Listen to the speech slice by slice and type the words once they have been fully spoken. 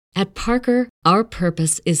At Parker, our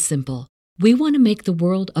purpose is simple. We want to make the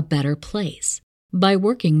world a better place by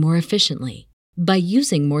working more efficiently, by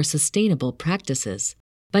using more sustainable practices,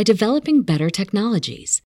 by developing better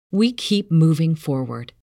technologies. We keep moving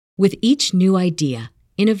forward. With each new idea,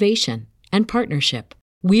 innovation, and partnership,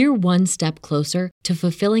 we're one step closer to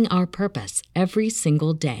fulfilling our purpose every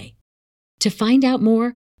single day. To find out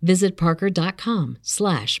more, visit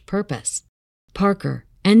parker.com/purpose. Parker,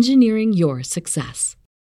 engineering your success.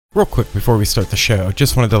 Real quick before we start the show,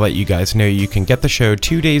 just wanted to let you guys know you can get the show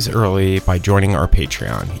 2 days early by joining our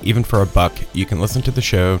Patreon. Even for $1, you can listen to the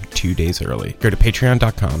show 2 days early. Go to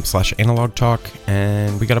patreon.com/analogtalk,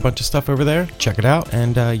 and we got a bunch of stuff over there. Check it out,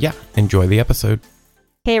 and enjoy the episode.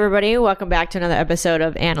 Hey everybody, welcome back to another episode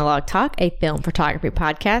of Analog Talk, a film photography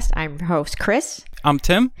podcast. I'm your host, Chris. I'm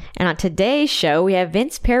Tim. And on today's show, we have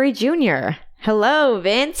Vince Perry Jr. Hello,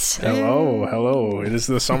 Vince. Hello. It is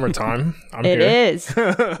the summertime. I'm here. It is.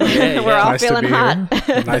 We're all nice feeling hot.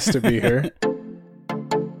 Nice to be here.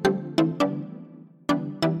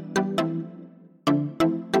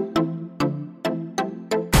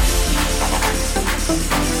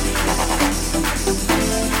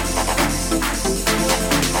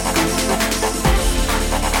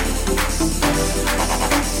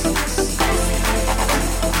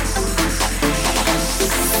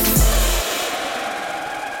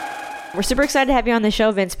 We're super excited to have you on the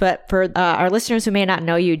show, Vince, but for our listeners who may not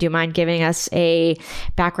know you, do you mind giving us a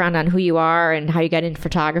background on who you are and how you got into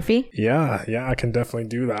photography? Yeah, I can definitely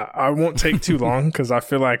do that. I won't take too long because I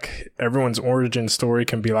feel like everyone's origin story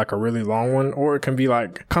can be like a really long one, or it can be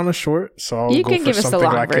like kind of short. So I'll you go can for give us the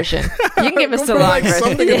long version. You can give us the long version.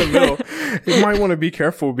 Something in the middle. You might want to be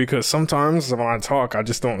careful because sometimes when I talk, I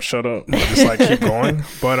just don't shut up. I just like keep going.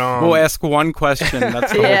 But we'll ask one question.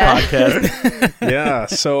 That's the whole podcast. Yeah.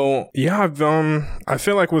 So I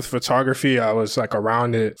feel like with photography, I was like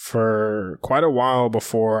around it for quite a while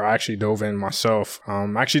before I actually dove in myself. I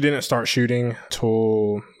actually didn't start shooting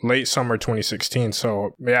till late summer 2016. So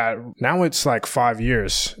yeah, now it's like 5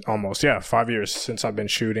 years almost. Yeah, 5 years since I've been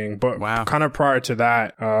shooting. But kind of prior to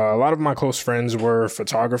that, a lot of my close friends were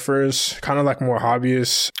photographers, kind of like more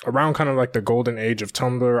hobbyists around kind of like the golden age of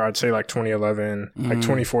Tumblr. I'd say like 2011, like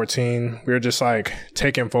 2014. We were just like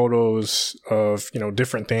taking photos of,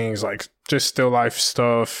 different things like just still life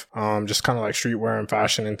stuff, just kind of like streetwear and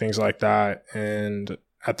fashion and things like that. And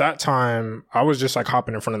at that time, I was just like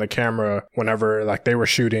hopping in front of the camera whenever like they were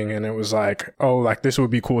shooting, and it was like, oh, like this would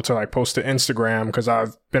be cool to like post to Instagram because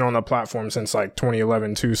I've been on the platform since like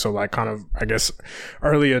 2011 too. So like kind of, I guess,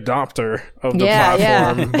 early adopter of the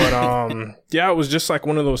platform. But it was just like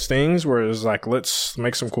one of those things where it was like, let's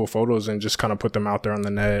make some cool photos and just kind of put them out there on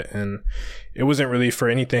the net. And it wasn't really for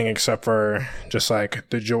anything except for just like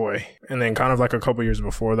the joy. And then kind of like a couple years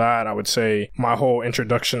before that, I would say my whole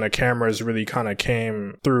introduction to cameras really kind of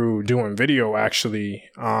came through doing video actually,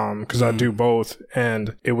 because I do both.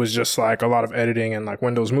 And it was just like a lot of editing and like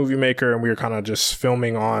Windows Movie Maker, and we were kind of just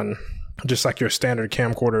filming on just like your standard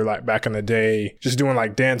camcorder, like back in the day, just doing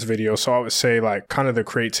like dance videos. So I would say like kind of the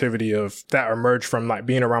creativity of that emerged from like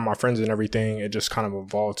being around my friends and everything. It just kind of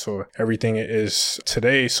evolved to everything it is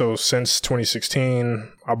today. So since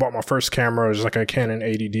 2016, I bought my first camera. It was like a Canon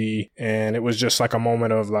 80D, and it was just like a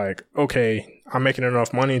moment of like, okay, I'm making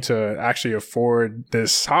enough money to actually afford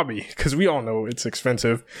this hobby, because we all know it's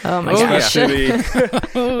expensive. Oh my gosh.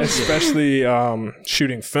 Especially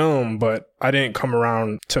shooting film. But I didn't come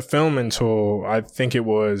around to film until I think it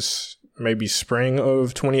was maybe spring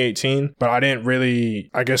of 2018. But I didn't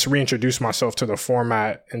really, I guess, reintroduce myself to the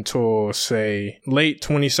format until, say, late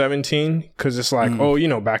 2017. Because it's like,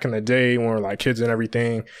 back in the day when we were like kids and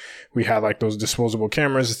everything, we had like those disposable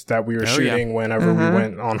cameras that we were shooting whenever we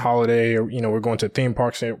went on holiday, or, we're going to theme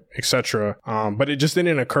parks, etc. But it just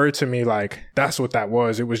didn't occur to me like that's what that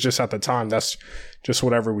was. It was just at the time, that's just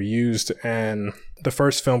whatever we used. And the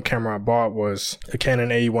first film camera I bought was a Canon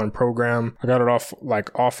A1 program. I got it off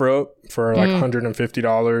like OfferUp for like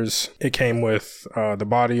 $150. It came with the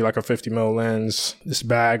body, like a 50mm lens, this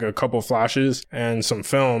bag, a couple flashes, and some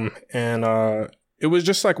film. And it was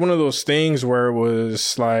just like one of those things where it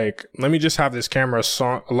was like, let me just have this camera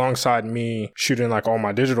alongside me shooting like all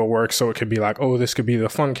my digital work, so it could be like, oh, this could be the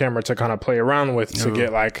fun camera to kind of play around with to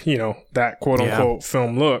get like, that quote unquote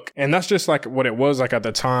film look. And that's just like what it was like at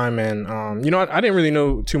the time. And, I didn't really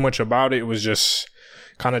know too much about it. It was just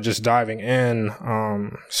kind of just diving in.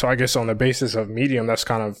 So I guess on the basis of medium, that's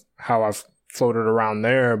kind of how I've floated around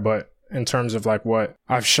there. But in terms of like what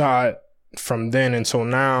I've shot from then until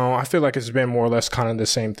now, I feel like it's been more or less kind of the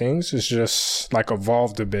same things. It's just like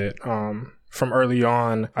evolved a bit. from early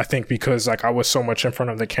on, I think because like I was so much in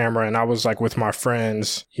front of the camera and I was like with my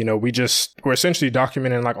friends, you know, we're essentially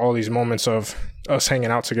documenting like all these moments of us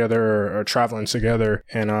hanging out together or traveling together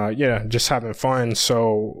and just having fun.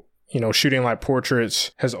 So, you know, shooting like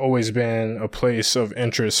portraits has always been a place of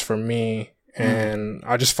interest for me. And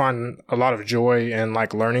I just find a lot of joy in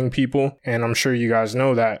like learning people. And I'm sure you guys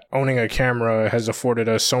know that owning a camera has afforded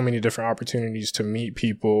us so many different opportunities to meet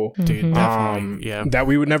people. Dude, definitely. That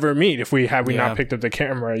we would never meet if we not picked up the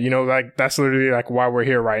camera. You know, like that's literally like why we're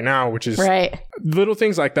here right now, which is right. Little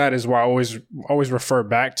things like that is why I always refer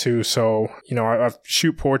back to. So, you know, I've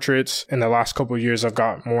shoot portraits in the last couple of years. I've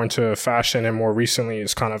got more into fashion, and more recently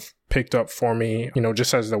it's kind of picked up for me, you know,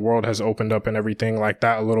 just as the world has opened up and everything like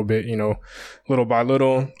that a little bit, you know, little by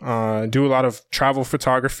little. Do a lot of travel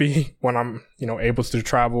photography when I'm, you know, able to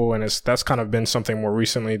travel, and that's kind of been something more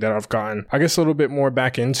recently that I've gotten, I guess, a little bit more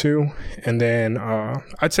back into. And then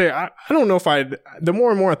I'd say I don't know if the more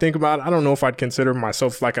and more I think about it, I don't know if I'd consider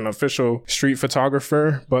myself like an official street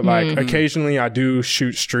photographer, but like occasionally I do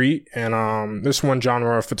shoot street, and this one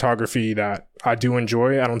genre of photography that I do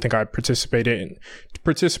enjoy. I don't think I participate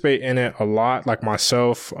in it a lot, like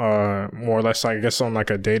myself, more or less, I guess, on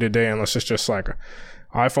like a day-to-day, unless it's just like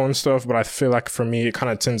iPhone stuff. But I feel like for me, it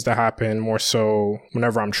kind of tends to happen more so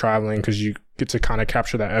whenever I'm traveling, because you get to kind of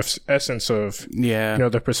capture that essence of, you know,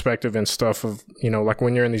 the perspective and stuff of, you know, like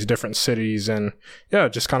when you're in these different cities, and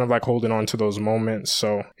just kind of like holding on to those moments.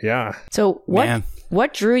 So, yeah. So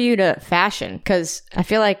what drew you to fashion? Because I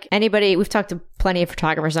feel like we've talked to plenty of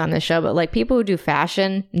photographers on this show, but like people who do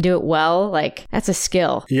fashion and do it well, like that's a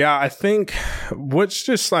skill. Yeah, I think what's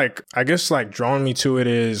just like, I guess like drawing me to it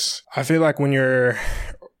is, I feel like when you're,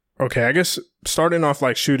 okay, I guess starting off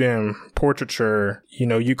like shooting portraiture, you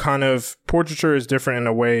know, portraiture is different in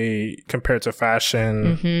a way compared to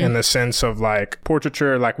fashion, in the sense of like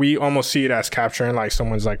portraiture, like we almost see it as capturing like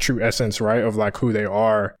someone's like true essence, right, of like who they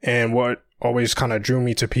are. And what always kind of drew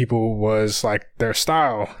me to people was like their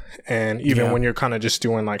style. And even when you're kind of just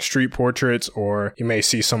doing like street portraits, or you may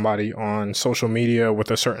see somebody on social media with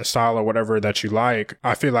a certain style or whatever that you like,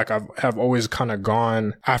 I feel like I have always kind of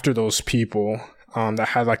gone after those people that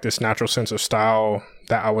had like this natural sense of style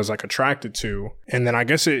that I was like attracted to. And then I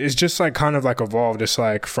guess it's just like kind of like evolved. It's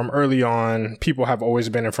like from early on, people have always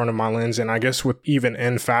been in front of my lens. And I guess with even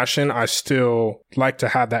in fashion, I still like to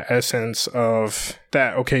have that essence of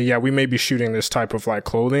that, okay, yeah, we may be shooting this type of like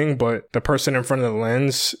clothing, but the person in front of the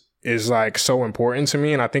lens is like so important to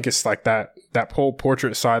me. And I think it's like that whole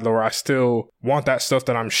portrait side where I still want that stuff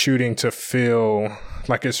that I'm shooting to feel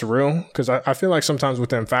like it's real. Because I feel like sometimes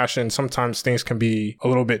within fashion, sometimes things can be a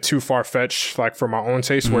little bit too far-fetched, like for my own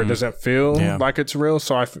taste, where it doesn't feel like it's real.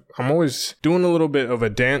 So I'm always doing a little bit of a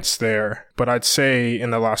dance there. But I'd say in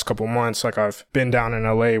the last couple months, like I've been down in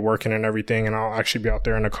LA working and everything, and I'll actually be out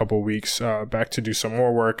there in a couple weeks back to do some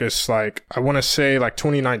more work. It's like, I want to say like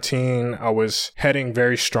 2019, I was heading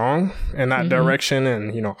very strong in that direction.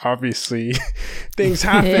 And, you know, obviously things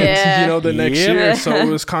happened, you know, the next year. So it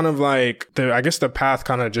was kind of like, I guess the path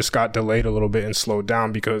kind of just got delayed a little bit and slowed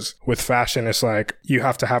down, because with fashion, it's like you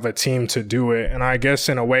have to have a team to do it. And I guess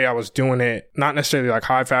in a way I was doing it, not necessarily like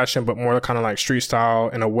high fashion, but more kind of like street style,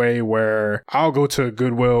 in a way where I'll go to a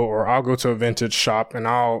Goodwill or I'll go to a vintage shop and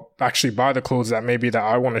I'll actually buy the clothes that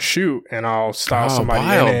I want to shoot, and I'll style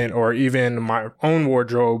somebody in it. Or even my own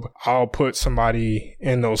wardrobe, I'll put somebody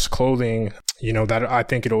in those clothing, you know, that I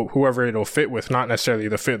think whoever it'll fit with, not necessarily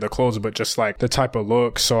the fit of the clothes, but just like the type of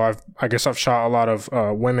look. So I guess I've shot a lot of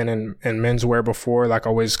women in menswear before. Like,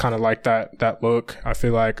 always kind of like that look. I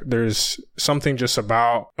feel like there's something just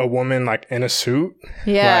about a woman like in a suit,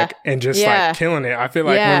 like, and just like killing it. I feel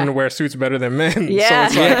like women wear suits better than men. Yeah,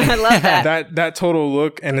 so it's like, I love that. that total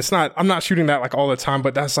look. And I'm not shooting that like all the time,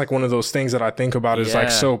 but that's like one of those things that I think about is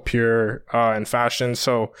like so pure in fashion.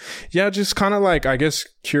 So yeah, just kind of like, I guess,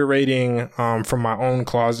 curating from my own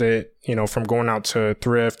closet, you know, from going out to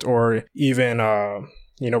thrift, or even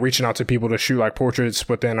you know, reaching out to people to shoot like portraits.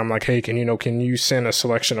 But then I'm like, hey, can you send a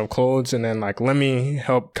selection of clothes, and then like let me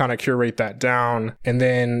help kind of curate that down. And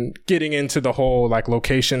then getting into the whole like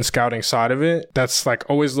location scouting side of it, that's like,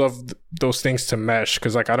 always love those things to mesh,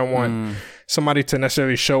 because like I don't want somebody to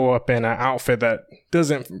necessarily show up in an outfit that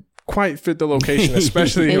doesn't quite fit the location,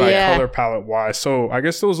 especially like color palette wise. So I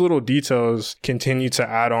guess those little details continue to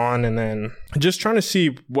add on, and then just trying to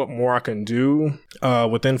see what more I can do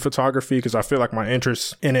within photography, because I feel like my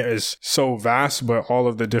interest in it is so vast, but all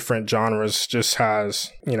of the different genres just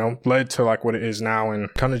has, you know, led to like what it is now,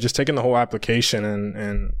 and kind of just taking the whole application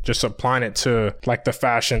and just applying it to like the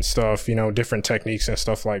fashion stuff, you know, different techniques and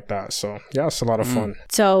stuff like that. So yeah, it's a lot of fun.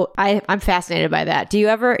 So I'm fascinated by that. Do you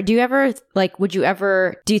ever like,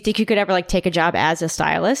 do you think you could ever like take a job as a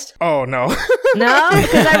stylist? Oh, no. No,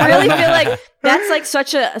 because I really feel like that's like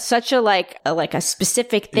such a like a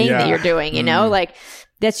specific thing that you're doing, you know, like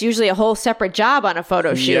that's usually a whole separate job on a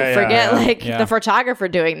photo shoot. Forget the photographer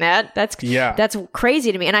doing that. That's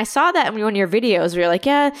crazy to me. And I saw that in one of your videos where you're like,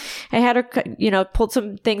 I had her, you know, pulled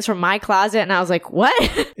some things from my closet, and I was like,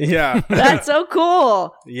 what? Yeah. That's so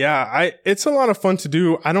cool. Yeah. It's a lot of fun to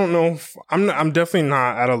do. I don't know if I'm definitely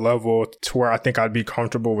not at a level to where I think I'd be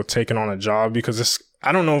comfortable with taking on a job, because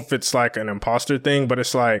I don't know if it's like an imposter thing, but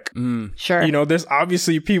it's like, sure, you know, there's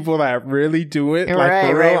obviously people that really do it. Like,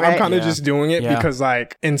 for real, I'm kind of just doing it because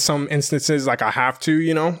like in some instances, like I have to,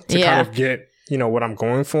 you know, to kind of get, you know, what I'm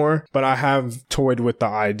going for. But I have toyed with the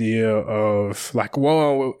idea of like,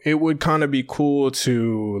 well, it would kind of be cool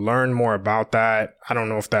to learn more about that. I don't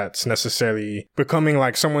know if that's necessarily becoming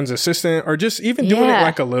like someone's assistant or just even doing it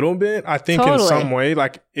like a little bit. I think in some way,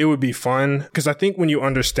 like it would be fun, because I think when you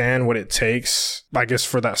understand what it takes, I guess,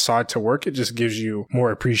 for that side to work, it just gives you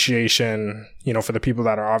more appreciation, you know, for the people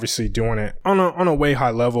that are obviously doing it on a way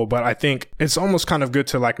high level. But I think it's almost kind of good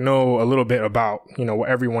to like know a little bit about, you know, what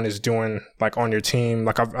everyone is doing like on your team.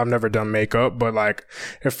 Like I've never done makeup, but like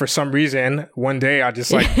if for some reason one day I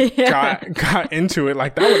just like got into it,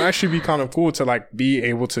 like that would actually be kind of cool to like be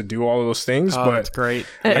able to do all of those things. Oh, but that's great.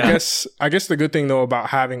 I guess the good thing though about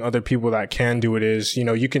having other people that can do it is, you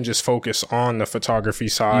know, you can just focus on the photography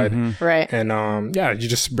side, right? And you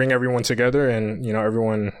just bring everyone together, and you know,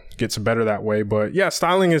 everyone gets better that way. But yeah,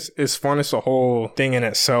 styling is fun. It's a whole thing in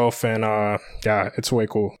itself, and it's way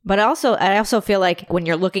cool. But I also feel like when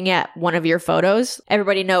you're looking at one of your photos,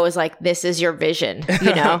 everybody knows like this is your vision,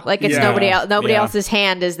 you know, like it's nobody else's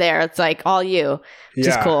hand is there. It's like all you, which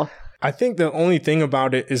is cool. I think the only thing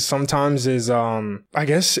about it is sometimes I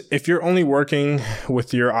guess if you're only working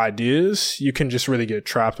with your ideas, you can just really get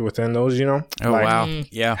trapped within those, you know? Oh, like, wow.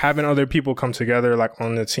 Yeah. Having other people come together like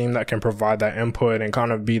on the team that can provide that input and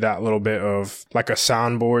kind of be that little bit of like a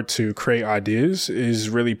soundboard to create ideas is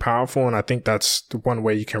really powerful. And I think that's the one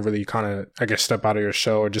way you can really kind of, I guess, step out of your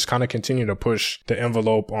shell or just kind of continue to push the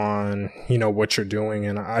envelope on, you know, what you're doing.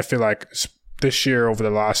 And I feel like this year, over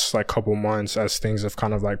the last like couple months, as things have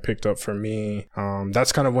kind of like picked up for me,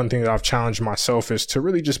 that's kind of one thing that I've challenged myself, is to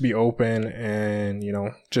really just be open and, you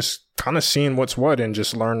know, just kind of seeing what's what and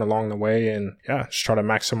just learn along the way, and just try to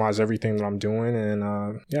maximize everything that I'm doing,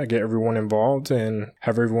 and get everyone involved and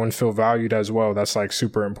have everyone feel valued as well. That's like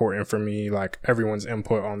super important for me, like everyone's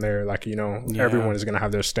input on there, like, you know, everyone is going to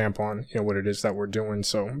have their stamp on, you know, what it is that we're doing.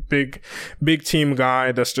 So big team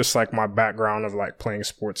guy. That's just like my background of like playing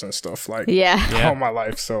sports and stuff like all my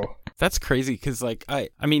life. So that's crazy, because like I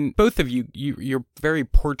mean, both of you're very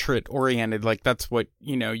portrait oriented. Like that's what,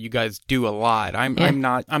 you know, you guys do a lot. I'm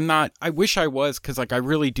not. I wish I was, because like I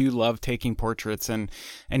really do love taking portraits and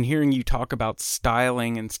hearing you talk about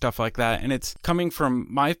styling and stuff like that. And it's coming from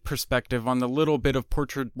my perspective on the little bit of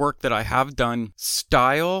portrait work that I have done.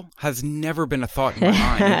 Style has never been a thought in my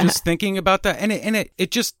mind. And just thinking about that, and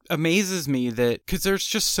it just amazes me that, because there's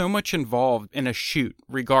just so much involved in a shoot,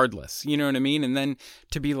 regardless. You know what I mean? And then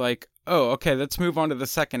to be like, oh, okay, let's move on to the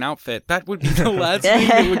second outfit. That would be the last thing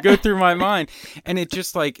that would go through my mind. And it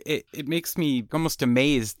just like, it makes me almost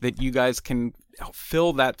amazed that you guys can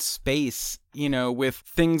fill that space, you know, with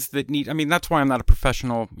things that need, I mean, that's why I'm not a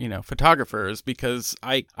professional, you know, photographer, is because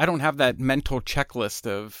I don't have that mental checklist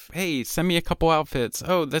of, hey, send me a couple outfits.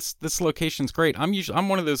 Oh, this location's great. I'm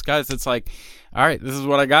one of those guys that's like, all right, this is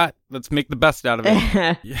what I got. Let's make the best out of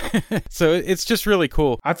it. So it's just really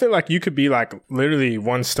cool. I feel like you could be like literally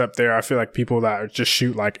one step there. I feel like people that just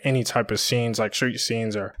shoot like any type of scenes, like street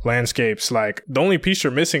scenes or landscapes, like the only piece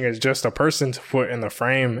you're missing is just a person to put in the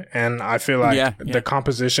frame. And I feel like the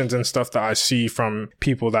compositions and stuff that I see from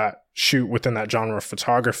people that shoot within that genre of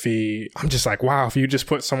photography, I'm just like, wow, if you just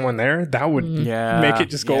put someone there, that would make it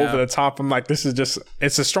just go over the top. I'm like, this is just,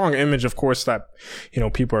 it's a strong image, of course, that,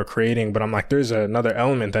 people are creating, but I'm like, there's another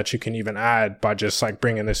element that you can even add by just like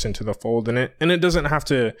bringing this into the fold in it. And it doesn't have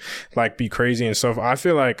to like be crazy and stuff. I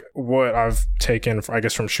feel like what I've taken, I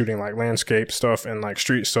guess, from shooting like landscape stuff and like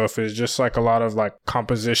street stuff is just like a lot of like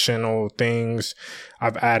compositional things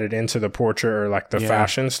I've added into the portrait or like the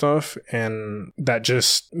fashion stuff. And that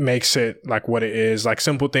just makes it like what it is, like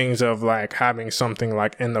simple things of like having something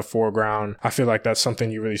like in the foreground. I feel like that's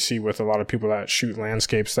something you really see with a lot of people that shoot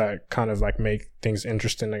landscapes that kind of like make things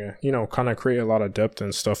interesting to, kind of create a lot of depth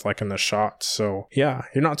and stuff like in the shots. So yeah,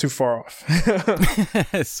 you're not too far off.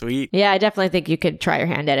 Sweet. Yeah, I definitely think you could try your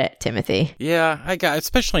hand at it, Timothy. Yeah,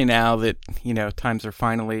 especially now that, times are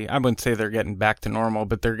finally, I wouldn't say they're getting back to normal,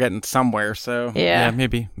 but they're getting somewhere. So yeah,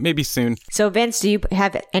 maybe soon. So Vince, do you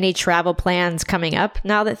have any travel plans coming up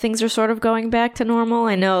now that things are sort of going back to normal?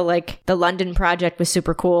 I know like the London project was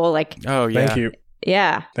super cool. Like, oh yeah. Thank you.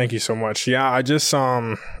 Yeah. Thank you so much. Yeah, I just,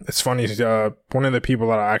 it's funny. One of the people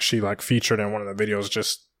that I actually like featured in one of the videos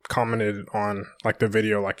just commented on like the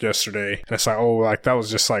video like yesterday. And it's like, oh, like that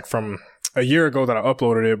was just like from a year ago that I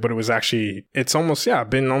uploaded it, but it was actually, it's almost,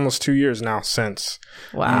 been almost 2 years now since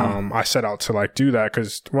I set out to like do that.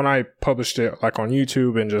 Cause when I published it like on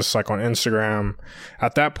YouTube and just like on Instagram,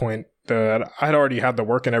 at that point, I'd already had the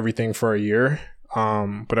work and everything for a year.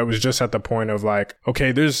 But I was just at the point of like,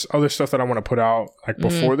 okay, there's other stuff that I want to put out like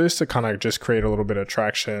before this to kind of just create a little bit of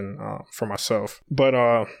traction for myself. But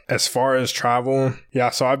as far as travel,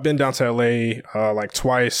 so I've been down to LA like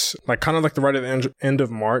twice, like kind of like the right at the end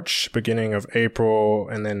of March, beginning of April,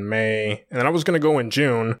 and then May. And then I was going to go in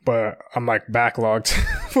June, but I'm like backlogged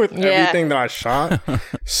with everything that I shot.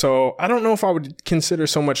 So I don't know if I would consider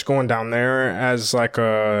so much going down there as like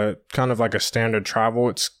a kind of like a standard travel.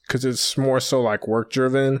 It's because it's more so like work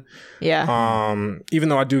driven. Yeah. Even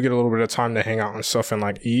though I do get a little bit of time to hang out and stuff and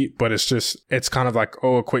like eat, but it's kind of like,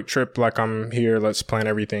 oh, a quick trip. Like I'm here, let's plan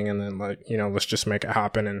everything. And then like, let's just make it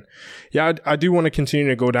happen. And yeah, I do want to continue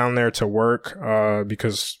to go down there to work,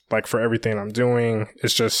 because like for everything I'm doing,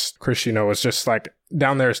 it's just, Chris, it's just like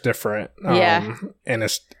down there is different. And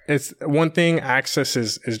it's one thing, access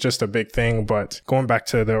is just a big thing, but going back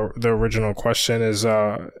to the original question is,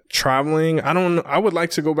 traveling. I would like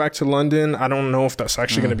to go back to London. I don't know if that's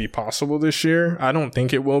actually going to be possible this year. I don't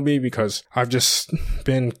think it will be because I've just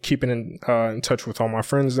been keeping in touch with all my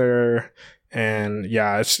friends there. And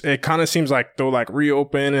yeah, it kind of seems like they'll like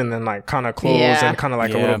reopen and then like kind of close and kind of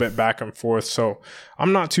like a little bit back and forth. So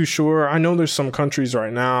I'm not too sure. I know there's some countries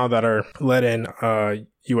right now that are letting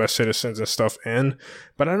US citizens and stuff in,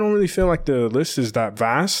 but I don't really feel like the list is that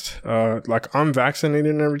vast. Like I'm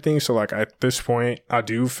vaccinated and everything. So like at this point, I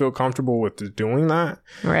do feel comfortable with doing that.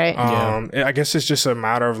 Right. I guess it's just a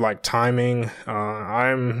matter of like timing.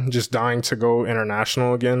 I'm just dying to go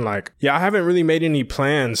international again. Like, I haven't really made any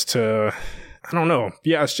plans to, I don't know.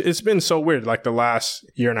 Yeah, it's been so weird, like the last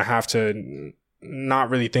year and a half to not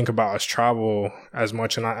really think about as travel as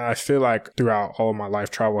much. And I feel like throughout all of my life,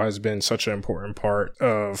 travel has been such an important part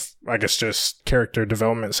of, I guess, just character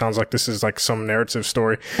development. Sounds like this is like some narrative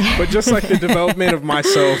story, but just like the development of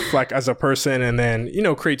myself, like as a person, and then,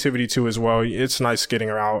 creativity too as well. It's nice getting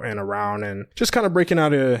out and around and just kind of breaking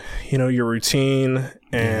out of, your routine.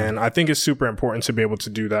 And I think it's super important to be able to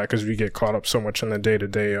do that because we get caught up so much in the day to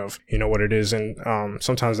day of, what it is. And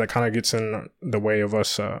sometimes that kind of gets in the way of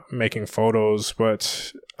us making photos.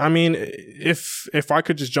 But I mean, if I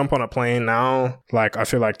could just jump on a plane now, like I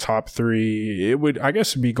feel like top 3, it would, I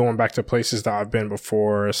guess, be going back to places that I've been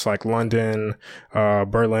before. It's like London,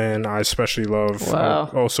 Berlin. I especially love,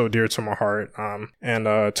 also dear to my heart,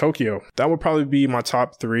 and Tokyo. That would probably be my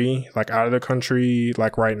top 3, like out of the country,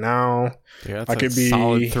 like right now. Yeah, that's like it'd be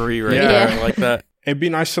solid 3 right there. I like that. It'd be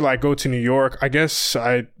nice to like go to New York. I guess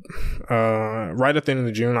right at the end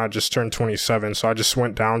of June, I just turned 27. So I just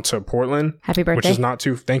went down to Portland. Happy birthday. Which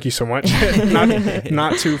is thank you so much.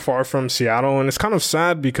 not too far from Seattle. And it's kind of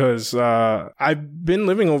sad because I've been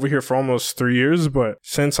living over here for almost 3 years, but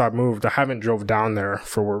since I moved, I haven't drove down there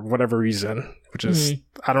for whatever reason. Which is,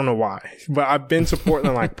 I don't know why, but I've been to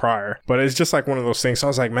Portland like prior, but it's just like one of those things. So I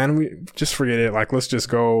was like, man, we just forget it. Like, let's just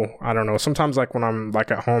go. I don't know. Sometimes like when I'm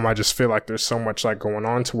like at home, I just feel like there's so much like going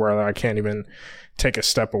on to where I can't even take a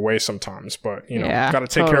step away sometimes, but got to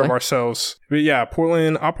take care of ourselves. But yeah,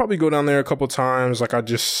 Portland, I'll probably go down there a couple times. Like I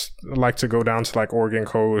just like to go down to like Oregon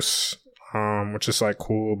coast. which is like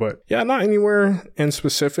cool. But yeah, not anywhere in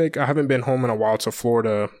specific. I haven't been home in a while to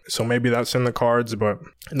Florida, so maybe that's in the cards, but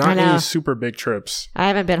not any super big trips. I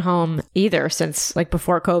haven't been home either since like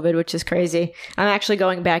before COVID, which is crazy. I'm actually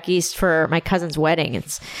going back east for my cousin's wedding.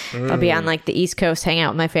 I'll be on like the East Coast, hang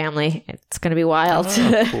out with my family. It's going to be wild.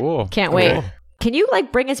 Oh, cool. Can't wait. Can you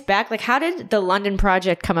like bring us back? Like, how did the London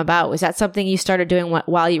project come about? Was that something you started doing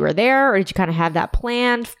while you were there, or did you kind of have that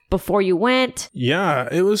planned before you went? Yeah,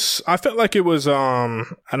 it was, I felt like it was, I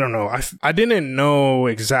don't know. I didn't know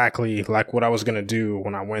exactly like what I was going to do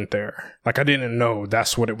when I went there. Like, I didn't know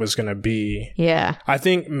that's what it was going to be. Yeah. I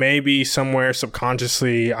think maybe somewhere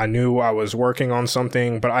subconsciously I knew I was working on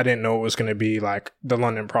something, but I didn't know it was going to be like the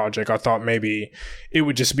London project. I thought maybe it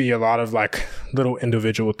would just be a lot of like little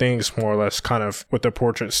individual things, more or less, kind of with the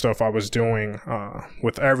portrait stuff I was doing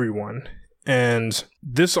with everyone. And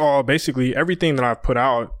this all, basically everything that I've put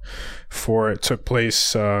out for it took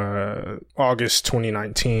place August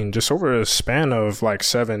 2019, just over a span of like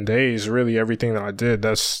 7 days. Really, everything that I did,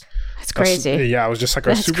 that's crazy. Yeah, it was just like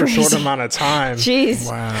a super short amount of time. Jeez.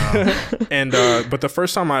 Wow. And but the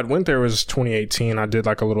first time I went there was 2018. I did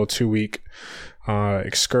like a little 2-week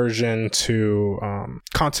excursion to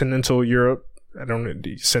continental Europe. I don't know,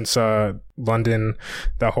 since London,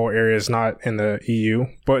 that whole area is not in the EU,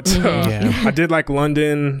 but I did like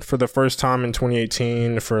London for the first time in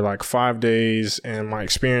 2018 for like 5 days, and my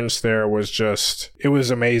experience there was just, it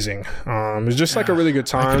was amazing. It was just like a really good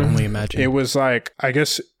time. I can only imagine. It was like, I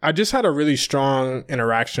guess I just had a really strong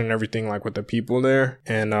interaction and everything like with the people there,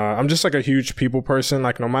 and I'm just like a huge people person.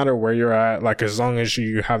 Like no matter where you're at, like as long as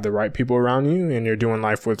you have the right people around you and you're doing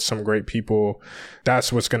life with some great people,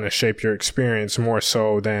 that's what's going to shape your experience more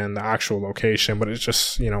so than the actual location. But it's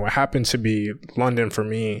just, you know, it happened to be London for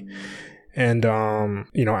me. And,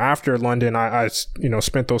 you know, after London, I you know,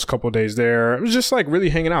 spent those couple of days there. It was just like really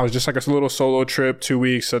hanging out. It was just like a little solo trip, 2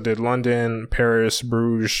 weeks. I did London, Paris,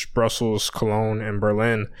 Bruges, Brussels, Cologne, and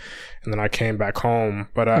Berlin. And then I came back home.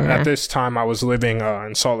 But at this time, I was living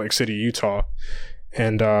in Salt Lake City, Utah.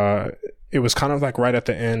 And it was kind of like right at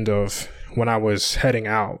the end of when I was heading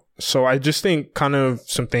out. So I just think kind of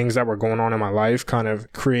some things that were going on in my life kind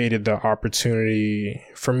of created the opportunity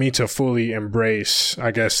for me to fully embrace,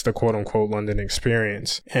 I guess, the quote unquote London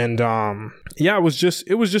experience. And yeah, it was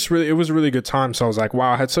a really good time. So I was like,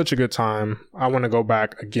 wow, I had such a good time. I want to go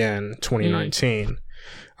back again 2019.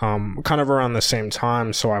 Kind of around the same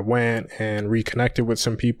time. So I went and reconnected with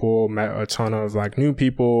some people, met a ton of like new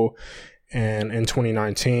people. And in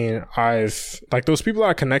 2019, I've like those people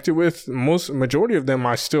I connected with, majority of them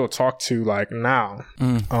I still talk to like now.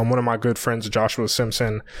 One of my good friends, Joshua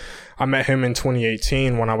Simpson, I met him in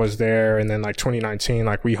 2018 when I was there. And then like 2019,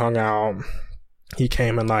 like we hung out. He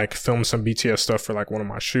came and like filmed some BTS stuff for like one of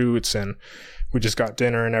my shoots, and we just got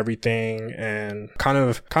dinner and everything. And kind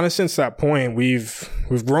of since that point, we've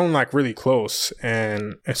grown like really close.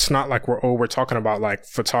 And it's not like we're talking about like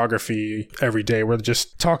photography every day. We're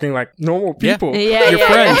just talking like normal people. Your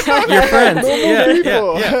friends. Normal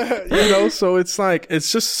people. Yeah. You know, so it's like,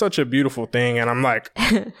 it's just such a beautiful thing. And I'm like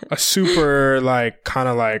a super like kind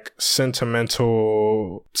of like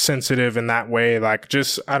sentimental, sensitive in that way. Like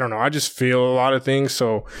just, I don't know. I just feel a lot of things.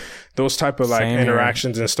 So those type of like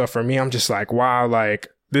interactions and stuff for me, I'm just like, wow, like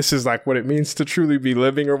this is like what it means to truly be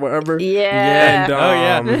living or whatever.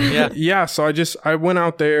 Yeah. And, yeah. So I went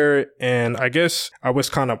out there, and I guess I was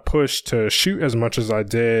kind of pushed to shoot as much as I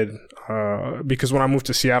did. Because when I moved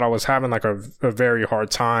to Seattle, I was having like a very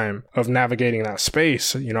hard time of navigating that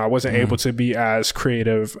space. You know, I wasn't able to be as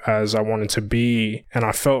creative as I wanted to be. And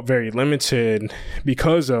I felt very limited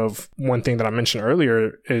because of one thing that I mentioned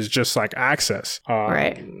earlier is just like access.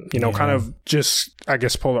 Right. You know, kind of just, I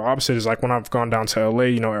guess, polar opposite is like when I've gone down to LA,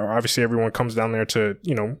 you know, obviously everyone comes down there to,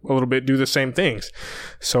 you know, a little bit do the same things.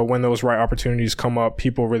 So when those right opportunities come up,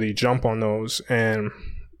 people really jump on those. And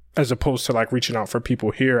as opposed to like reaching out for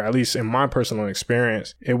people here, at least in my personal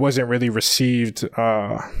experience, it wasn't really received,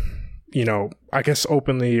 you know, I guess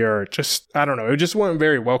openly, or just, I don't know. It just wasn't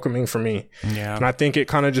very welcoming for me. Yeah. And I think it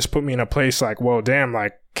kind of just put me in a place like, well, damn,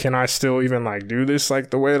 like, can I still even like do this like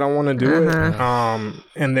the way that I want to do it?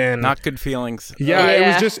 And then not good feelings. Yeah,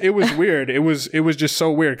 it was weird. It was just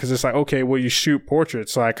so weird because it's like, okay, well, you shoot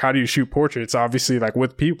portraits. Like, how do you shoot portraits? Obviously, like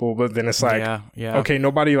with people, but then it's like, okay,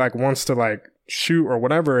 nobody like wants to like shoot or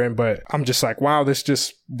whatever. But I'm just like, wow, this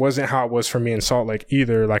just wasn't how it was for me in Salt Lake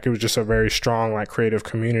either. Like, it was just a very strong like creative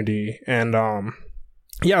community. And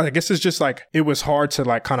yeah, I guess it's just like it was hard to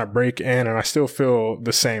like kind of break in, and I still feel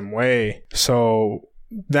the same way. So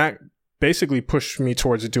that basically pushed me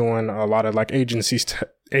towards doing a lot of like agency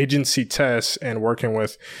agency tests and working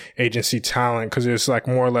with agency talent, because it's like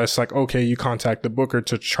more or less like, okay, you contact the booker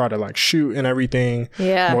to try to like shoot and everything.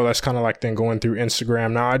 Yeah. More or less kind of like then going through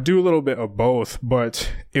Instagram. Now I do a little bit of both,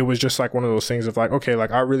 but it was just like one of those things of like, okay,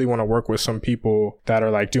 like I really want to work with some people that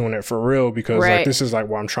are like doing it for real, because like this is like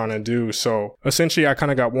what I'm trying to do. So essentially I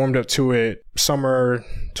kind of got warmed up to it summer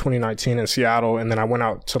 2019 in Seattle, and then I went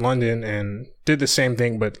out to London and did the same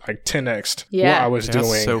thing, but like 10x'd what I was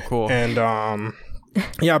doing. That's so cool. And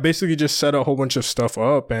I basically just set a whole bunch of stuff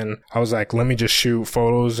up, and I was like, let me just shoot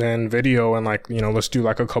photos and video, and like, let's do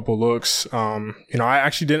like a couple looks. I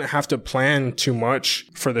actually didn't have to plan too much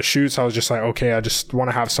for the shoots. I was just like, okay, I just want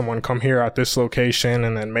to have someone come here at this location,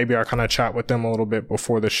 and then maybe I kind of chat with them a little bit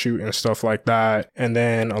before the shoot and stuff like that. And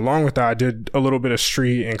then along with that, I did a little bit of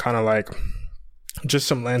street and kind of like just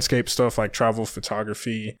some landscape stuff, like travel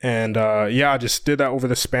photography. And I just did that over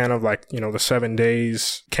the span of like, the 7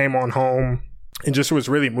 days, came on home and just was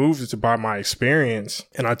really moved by my experience.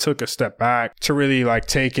 And I took a step back to really like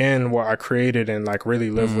take in what I created and like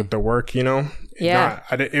really live with the work, Yeah.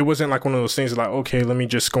 It wasn't like one of those things like, okay, let me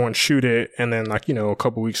just go and shoot it. And then like, a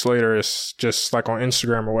couple weeks later, it's just like on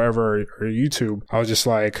Instagram or wherever, or YouTube. I was just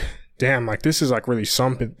like, damn, like this is like really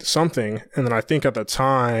something. And then I think at the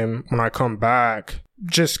time when I come back,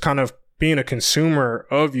 just kind of being a consumer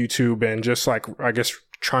of YouTube and just like, I guess,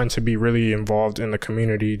 trying to be really involved in the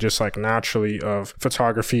community, just like naturally, of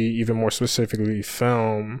photography, even more specifically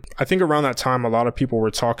film. I think around that time, a lot of people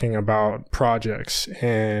were talking about projects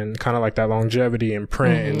and kind of like that longevity in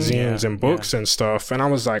print and zines and books and stuff. And I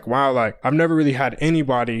was like, wow, like I've never really had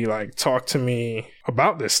anybody like talk to me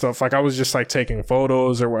about this stuff. Like I was just like taking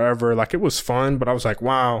photos or whatever. Like it was fun, but I was like,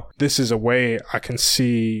 wow, this is a way I can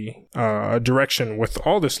see a direction with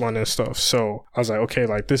all this London stuff. So I was like, okay,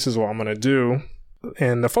 like this is what I'm going to do.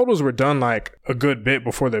 And the photos were done like a good bit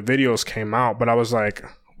before the videos came out, but I was like,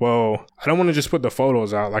 well, I don't want to just put the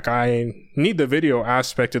photos out. Like I need the video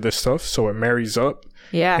aspect of this stuff so it marries up.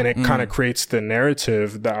 Yeah. And it kind of creates the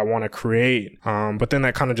narrative that I want to create. But then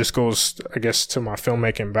that kind of just goes, I guess, to my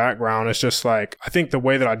filmmaking background. It's just like, I think the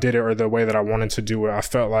way that I did it, or the way that I wanted to do it, I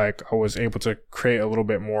felt like I was able to create a little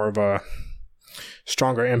bit more of a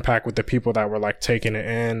stronger impact with the people that were like taking it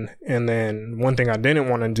in. And then one thing I didn't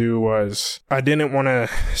want to do was I didn't want to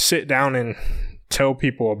sit down and tell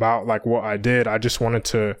people about like what I did. I just wanted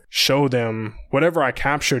to show them whatever I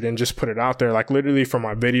captured and just put it out there. Like literally for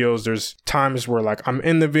my videos, there's times where like I'm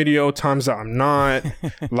in the video, times that I'm not.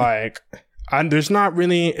 Like there's not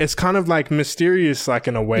really, it's kind of like mysterious, like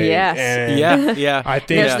in a way. Yes. And yeah. I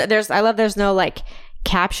think there's no like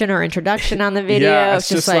caption or introduction on the video. Yeah, it's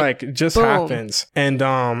just like it just happens. And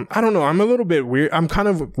I don't know, I'm a little bit weird. I'm kind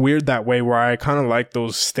of weird that way, where I kind of like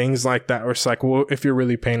those things like that, where it's like, well, if you're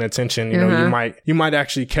really paying attention, you might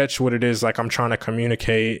actually catch what it is like I'm trying to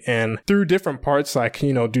communicate. And through different parts, like,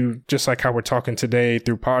 do just like how we're talking today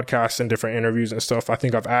through podcasts and different interviews and stuff, I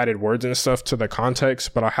think I've added words and stuff to the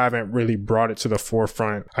context, but I haven't really brought it to the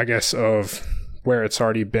forefront, I guess, of where it's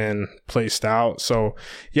already been placed out. So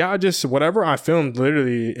yeah, whatever I filmed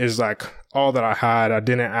literally is like all that I had. I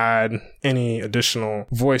didn't add any additional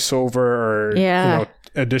voiceover or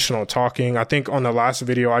additional talking. I think on the last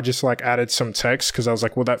video I just like added some text, because I was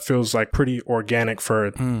like, well, that feels like pretty organic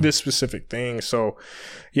for this specific thing. So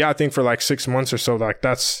yeah, I think for like 6 months or so, like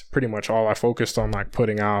that's pretty much all I focused on like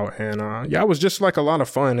putting out. And it was just like a lot of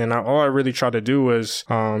fun. And all I really tried to do was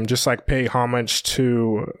just like pay homage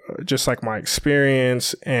to just like my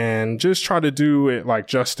experience and just try to do it like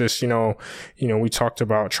justice. We talked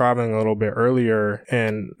about traveling a little bit earlier,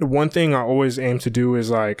 and one thing I always aim to do is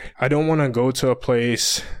like, I don't want to go to a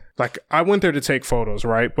place. Like I went there to take photos,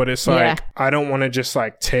 right? But it's like, I don't want to just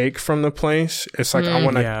like take from the place. It's like, I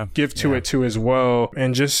want to give to it too as well.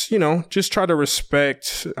 And just, just try to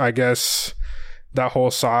respect, I guess, that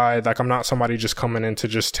whole side. Like I'm not somebody just coming in to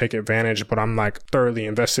just take advantage, but I'm like thoroughly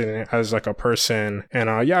invested in it as like a person. And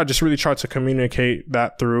I just really tried to communicate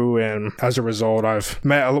that through. And as a result, I've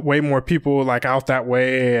met way more people like out that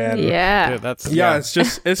way. And dude, it's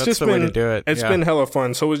just the been, way to do it. It's been hella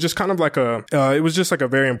fun. So it was just kind of like it was just like a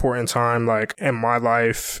very important time, like in my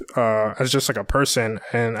life, as just like a person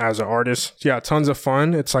and as an artist. Yeah, tons of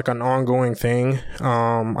fun. It's like an ongoing thing.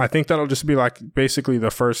 I think that'll just be like basically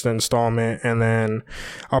the first installment, and then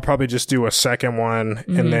I'll probably just do a second one.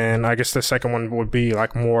 And then I guess the second one would be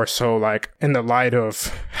like more so like in the light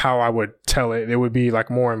of how I would tell it. It would be like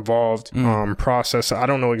more involved process. I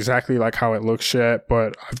don't know exactly like how it looks yet,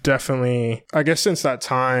 but I've definitely, I guess since that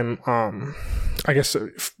time, I guess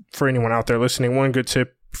for anyone out there listening, one good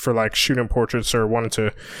tip for like shooting portraits or wanting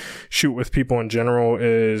to shoot with people in general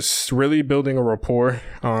is really building a rapport.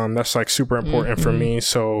 That's like super important for me.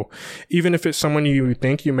 So even if it's someone you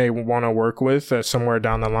think you may want to work with somewhere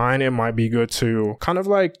down the line, it might be good to kind of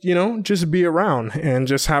like, you know, just be around and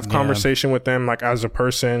just have conversation with them like as a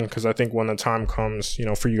person. Cause I think when the time comes, you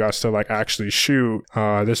know, for you guys to like actually shoot,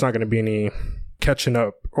 there's not going to be any catching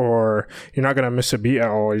up, or you're not going to miss a beat at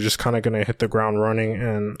all. You're just kind of going to hit the ground running.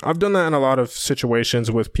 And I've done that in a lot of situations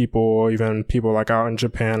with people, even people like out in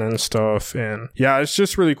Japan and stuff. And yeah, it's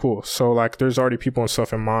just really cool. So like there's already people and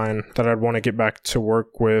stuff in mind that I'd want to get back to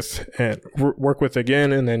work with and work with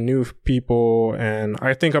again, and then new people. And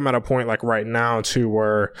I think I'm at a point like right now too,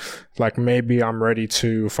 where like maybe I'm ready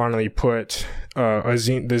to finally put the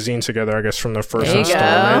zine together, I guess, from the first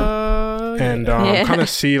installment. And kind of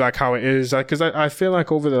see like how it is, because I feel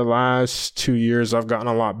like over the last 2 years I've gotten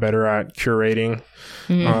a lot better at curating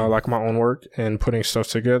like my own work and putting stuff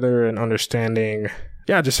together and understanding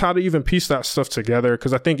just how to even piece that stuff together.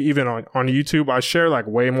 Because I think even on YouTube I share like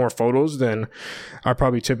way more photos than I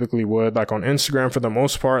probably typically would like on Instagram. For the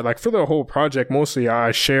most part, like for the whole project, mostly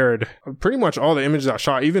I shared pretty much all the images I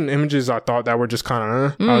shot, even images I thought that were just kind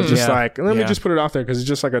of I was just like, let me just put it out there, because it's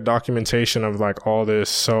just like a documentation of like all this.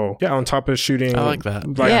 So on top of shooting, I like that,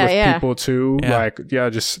 like with people too, like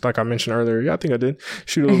just like I mentioned earlier, I think I did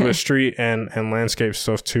shoot a little bit of street and landscape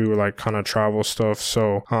stuff too, like kind of travel stuff.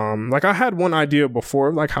 So like I had one idea before,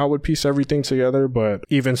 like how I would piece everything together, but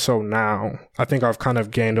even so now I think I've kind of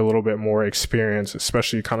gained a little bit more experience,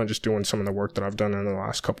 especially kind of just doing some of the work that I've done in the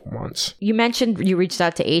last couple months. You mentioned you reached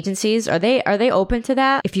out to agencies. Are they open to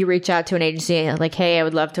that? If you reach out to an agency like, hey, I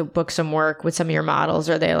would love to book some work with some of your models,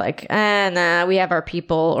 or are they like, nah, we have our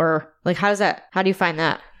people? Or like, how do you find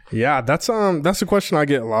that? Yeah, that's a question I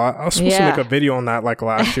get a lot. I was supposed to make a video on that like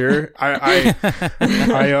last year. I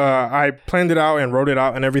planned it out and wrote it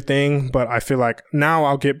out and everything, but I feel like now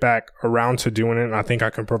I'll get back around to doing it, and I think I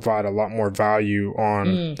can provide a lot more value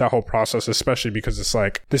on that whole process, especially because it's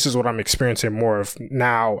like this is what I'm experiencing more of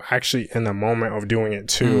now, actually in the moment of doing it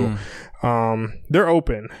too. They're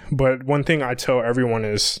open, but one thing I tell everyone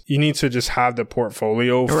is you need to just have the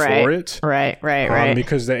portfolio for it. Right.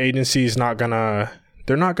 Because the agency is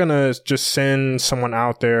they're not gonna just send someone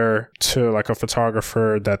out there to like a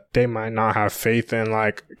photographer that they might not have faith in,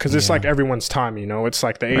 like, because it's like everyone's time, you know, it's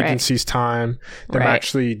like the agency's time, them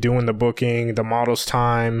actually doing the booking, the model's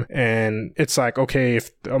time. And it's like, okay, if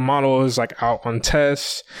a model is like out on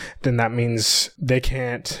tests, then that means they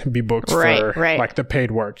can't be booked for like the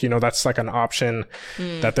paid work, you know, that's like an option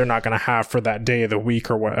that they're not gonna have for that day of the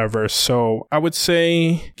week or whatever. So I would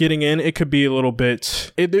say getting in, it could be a little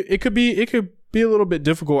bit, it could be a little bit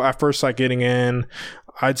difficult at first, like getting in.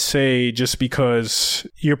 I'd say just because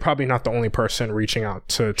you're probably not the only person reaching out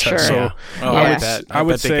to test. So I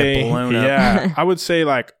would say I would say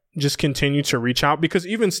like just continue to reach out, because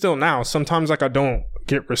even still now, sometimes like I don't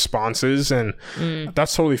get responses, and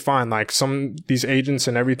that's totally fine. Like these agents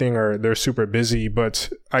and everything they're super busy, but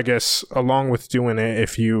I guess along with doing it,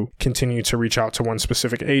 if you continue to reach out to one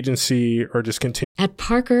specific agency or just continue. At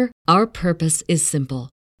Parker, our purpose is simple.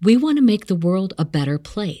 We want to make the world a better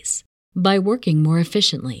place by working more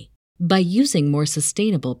efficiently, by using more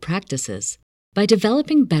sustainable practices, by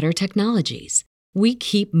developing better technologies. We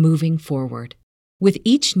keep moving forward. With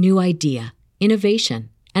each new idea, innovation,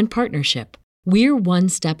 and partnership, we're one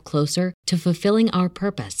step closer to fulfilling our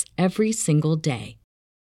purpose every single day.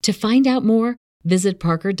 To find out more, visit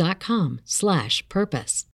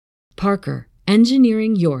parker.com/purpose. Parker,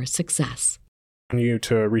 engineering your success. You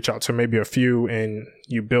to reach out to maybe a few and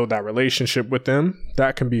you build that relationship with them,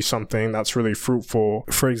 that can be something that's really fruitful.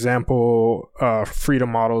 For example,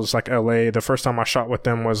 Freedom Models like LA, the first time I shot with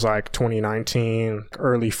them was like 2019,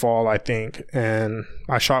 early fall, I think. And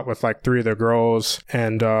I shot with like 3 of the girls,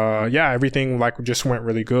 and everything like just went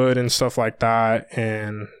really good and stuff like that.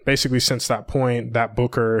 And basically since that point, that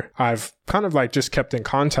booker I've kind of like just kept in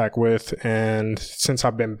contact with. And since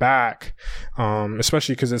I've been back,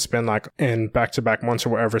 especially because it's been like in back-to-back months or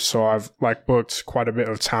whatever, so I've like booked quite a bit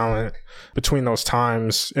of talent between those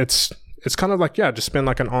times. It's kind of like, just been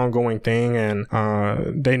like an ongoing thing. And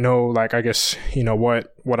they know, like, I guess, you know,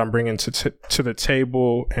 what I'm bringing to the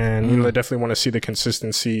table. And you know, they definitely want to see the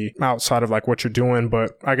consistency outside of like what you're doing.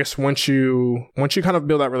 But I guess once you kind of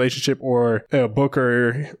build that relationship, or a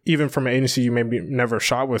booker, even from an agency you maybe never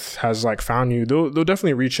shot with, has like found you, they'll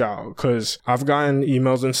definitely reach out. Because I've gotten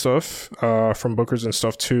emails and stuff from bookers and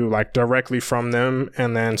stuff too, like directly from them.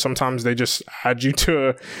 And then sometimes they just add you to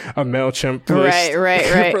a MailChimp list.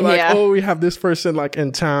 Right. For like, we have this person like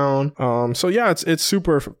in town. So yeah, it's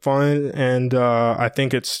super fun. And I think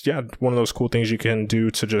think it's one of those cool things you can do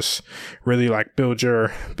to just really like build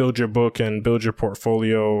your book and build your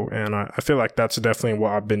portfolio. And I feel like that's definitely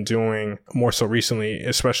what I've been doing more so recently,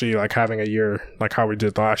 especially like having a year like how we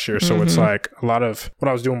did last year. So it's like a lot of what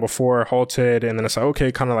I was doing before halted, and then it's like,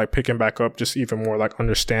 okay, kind of like picking back up, just even more like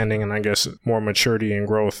understanding and I guess more maturity and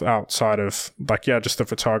growth outside of like, just the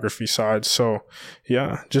photography side. So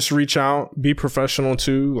just reach out, be professional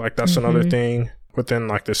too. Like that's another thing within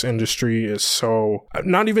like this industry is so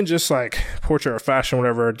not even just like portrait or fashion,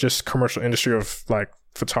 whatever, just commercial industry of like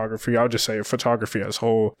photography. I would just say photography as a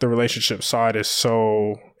whole, the relationship side is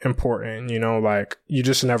so important, you know, like you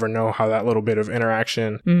just never know how that little bit of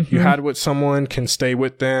interaction you had with someone can stay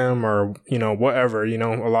with them or, you know, whatever, you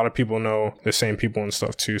know, a lot of people know the same people and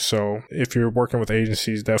stuff too. So if you're working with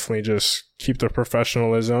agencies, definitely just keep the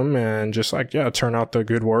professionalism and just like, turn out the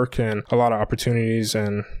good work, and a lot of opportunities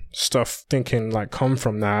and stuff can like come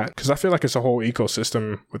from that, because I feel like it's a whole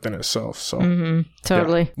ecosystem within itself. So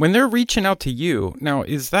totally. When they're reaching out to you now,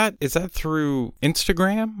 is that through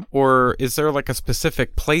Instagram, or is there like a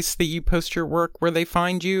specific place that you post your work where they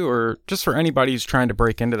find you, or just for anybody who's trying to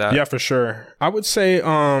break into that? Yeah, for sure. I would say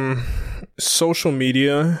social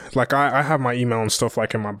media, like I have my email and stuff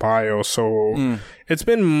like in my bio, so it's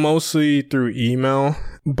been mostly through email.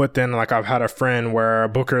 But then like I've had a friend where a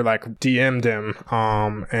booker like DM'd him,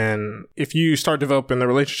 and if you start developing the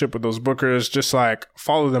relationship with those bookers, just like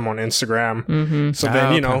follow them on Instagram. So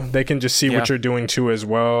then, you know, they can just see what you're doing too as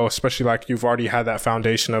well, especially like you've already had that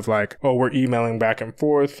foundation of like, oh, we're emailing back and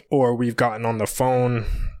forth, or we've gotten on the phone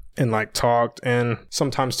and like talked. And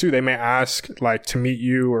sometimes too, they may ask like to meet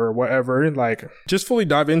you or whatever, like just fully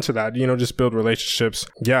dive into that, you know, just build relationships.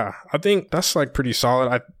 Yeah, I think that's like pretty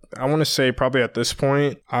solid. I want to say probably at this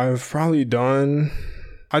point, I've probably done,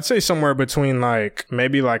 I'd say somewhere between like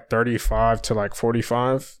maybe like 35 to like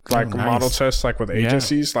 45 like model tests like with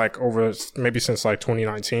agencies like over maybe since like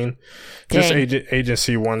 2019. Just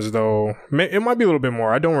agency ones though. It might be a little bit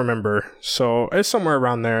more. I don't remember. So it's somewhere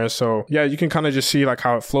around there. So you can kind of just see like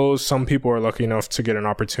how it flows. Some people are lucky enough to get an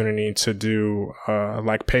opportunity to do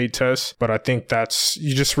like paid tests. But I think that's,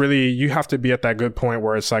 you have to be at that good point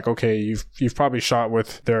where it's like, okay, you've probably shot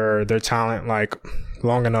with their talent like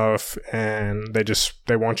long enough, and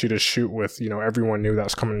they want you to shoot with, you know, everyone new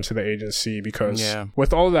that's coming into the agency, because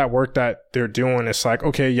with all that work that they're doing, it's like,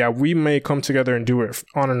 okay, we may come together and do it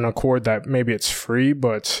on an accord that maybe it's free,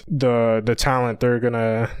 but the talent, they're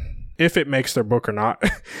gonna, if it makes their book or not,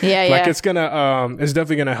 it's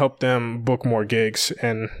definitely gonna help them book more gigs,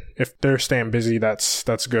 and if they're staying busy, that's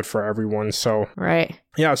good for everyone. So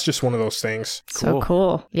it's just one of those things. So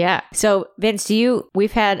cool. Yeah. So Vince,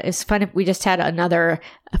 it's fun. We just had another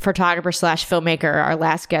photographer / filmmaker, our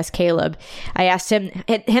last guest, Caleb. I asked him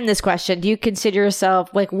this question: do you consider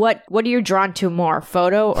yourself like, what are you drawn to more,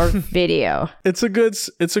 photo or video? It's a good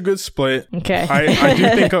split. Okay.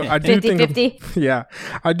 I do 50-50?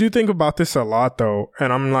 I do think about this a lot though,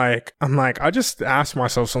 and I'm like I just ask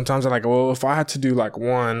myself sometimes, I'm like, well, if I had to do like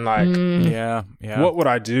one, like what would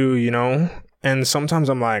I do, you know? And sometimes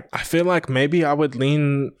I'm like, I feel like maybe I would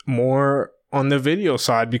lean more on the video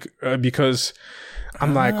side because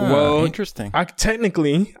I'm like, well, interesting. I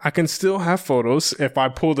can still have photos if I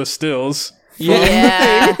pull the stills. And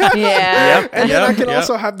then I can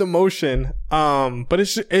also have the motion. But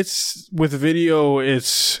it's with video,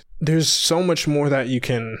 there's so much more that you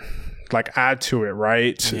can like add to it,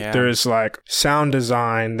 right? There's like sound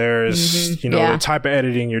design, there's the type of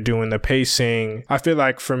editing you're doing, the pacing. I feel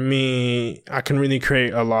like for me, I can really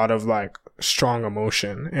create a lot of like strong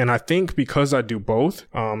emotion, and I think because I do both,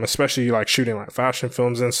 especially like shooting like fashion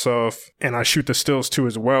films and stuff, and I shoot the stills too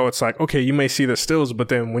as well, it's like, okay, you may see the stills, but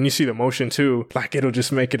then when you see the motion too, like it'll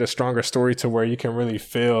just make it a stronger story to where you can really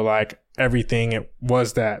feel like everything it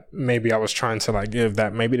was that maybe I was trying to like give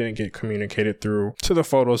that maybe didn't get communicated through to the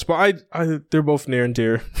photos. But they're both near and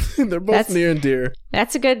dear. Near and dear.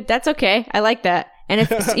 That's okay. I like that. And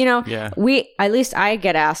if, you know, at least I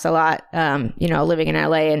get asked a lot, you know, living in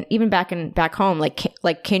LA and even back home,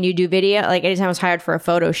 like, can you do video? Like anytime I was hired for a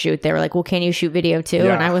photo shoot, they were like, well, can you shoot video too?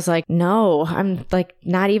 And I was like, no, I'm like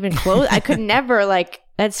not even close. I could never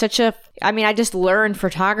that's I just learned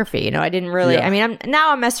photography, you know, I didn't really,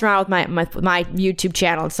 I'm messing around with my YouTube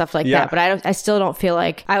channel and stuff like that, but I still don't feel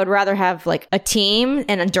like I would rather have like a team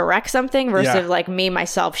and direct something versus like me,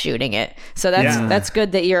 myself shooting it. So that's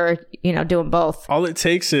good that you're, you know, doing both. All it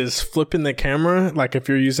takes is flipping the camera. Like if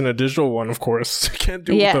you're using a digital one, of course, you can't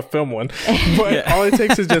do it with a film one, but all it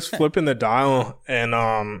takes is just flipping the dial and,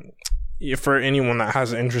 for anyone that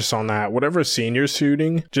has an interest on that, whatever scene you're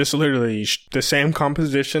shooting, just literally the same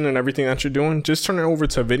composition and everything that you're doing, just turn it over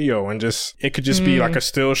to video, and just, it could just be like a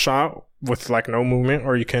still shot with like no movement,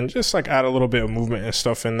 or you can just like add a little bit of movement and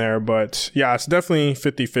stuff in there. But yeah, it's definitely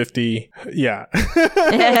 50-50. Yeah.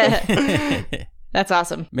 That's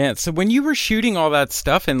awesome. Man, so when you were shooting all that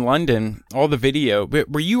stuff in London, all the video,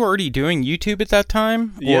 were you already doing YouTube at that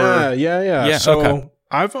time? Yeah. So okay.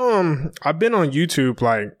 I've been on YouTube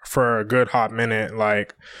like for a good hot minute.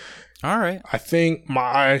 Like, all right. I think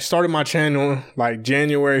I started my channel like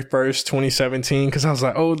January 1st, 2017, because I was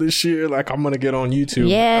like, oh, this year, like, I'm going to get on YouTube.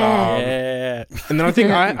 Yeah. And then I think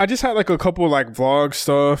I just had like a couple like vlog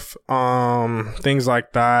stuff, things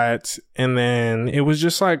like that. And then it was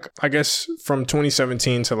just like, I guess from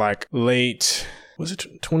 2017 to like late, was it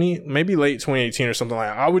maybe late 2018 or something like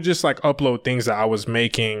that. I would just like upload things that I was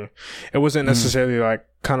making. It wasn't necessarily like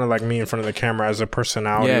kind of like me in front of the camera as a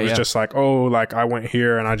personality. It was just like, oh, like I went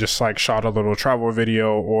here and I just like shot a little travel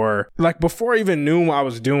video, or like before I even knew what I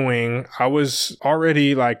was doing, I was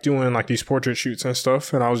already like doing like these portrait shoots and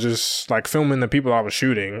stuff, and I was just like filming the people I was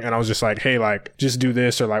shooting, and I was just like, hey, like just do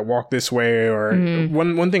this, or like walk this way, or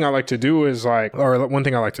one thing I like to do is like, or one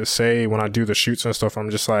thing I like to say when I do the shoots and stuff,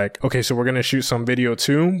 I'm just like, okay, so we're gonna shoot some video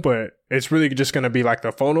too, but it's really just going to be like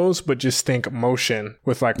the photos, but just think motion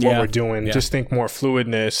with like what we're doing. Just think more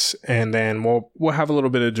fluidness, and then we'll have a little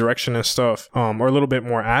bit of direction and stuff, or a little bit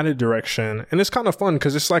more added direction. And it's kind of fun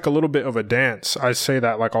because it's like a little bit of a dance. I say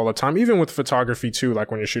that like all the time, even with photography too.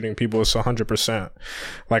 Like when you're shooting people, it's 100%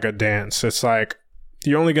 like a dance. It's like,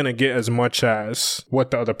 you're only going to get as much as what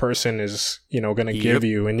the other person is, you know, going to give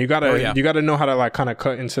you. And you gotta know how to like kind of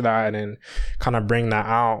cut into that and kind of bring that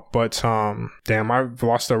out. But, damn, I've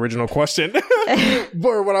lost the original question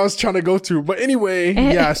for what I was trying to go through. But anyway,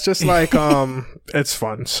 yeah, it's just like, it's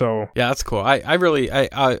fun. So yeah, that's cool.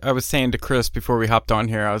 I was saying to Chris before we hopped on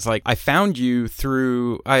here, I was like, I found you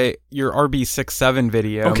through your RB67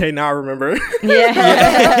 video. Okay. Now I remember. There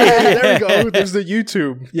we go. There's the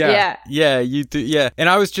YouTube. Yeah, you do. Yeah. And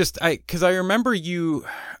I was just, because I remember you,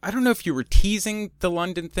 I don't know if you were teasing the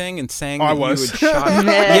London thing and saying that you had shot.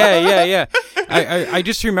 Yeah. I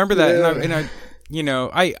just remember that. Yeah. And I, you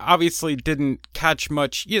know, I obviously didn't catch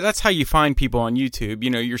much. Yeah, that's how you find people on YouTube. You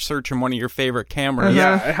know, you're searching one of your favorite cameras.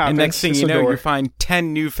 Yeah, it happens. And next thing you know, you find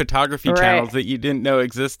 10 new photography channels that you didn't know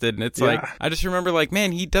existed. And it's like, I just remember like,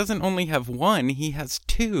 man, he doesn't only have one, he has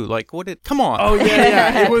two. Like, come on. Oh,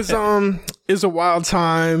 yeah. It was a wild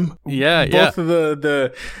time. Both of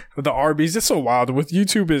the RBs, it's so wild. With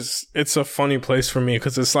YouTube, it's a funny place for me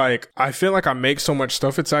because it's like, I feel like I make so much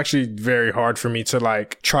stuff. It's actually very hard for me to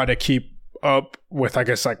like try to keep up with, I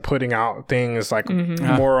guess, like putting out things like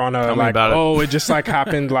more on a like, it just like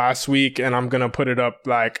happened last week and I'm gonna put it up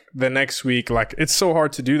like the next week. Like, it's so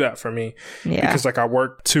hard to do that for me because like I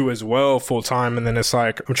work too as well full time, and then it's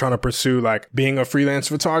like I'm trying to pursue like being a freelance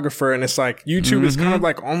photographer, and it's like YouTube is kind of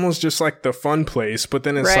like almost just like the fun place, but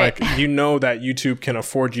then it's like, you know, that YouTube can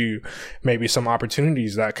afford you maybe some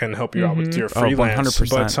opportunities that can help you out with your freelance.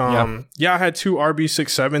 100%. But I had two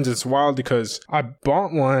RB67s. It's wild because I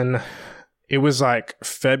bought one. It was like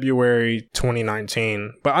February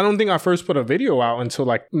 2019, but I don't think I first put a video out until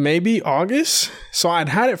like maybe August. So I'd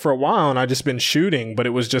had it for a while and I just been shooting, but it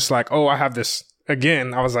was just like, oh, I have this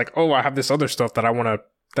again. I was like, oh, I have this other stuff that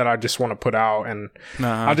I just want to put out, and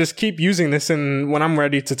I'll just keep using this, and when I'm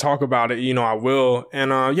ready to talk about it, you know, I will.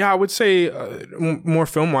 And I would say more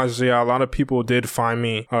film wise, a lot of people did find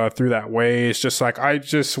me through that way. It's just like I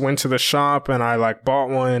just went to the shop and I like bought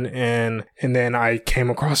one, and then I came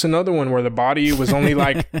across another one where the body was only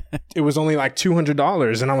like it was only like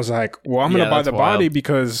 $200, and I was like, well, I'm gonna buy the body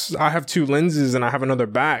because I have two lenses and I have another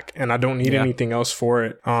back and I don't need anything else for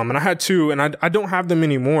it. And I had two, and I don't have them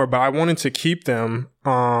anymore, but I wanted to keep them.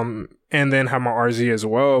 And then have my RZ as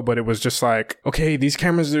well, but it was just like, okay, these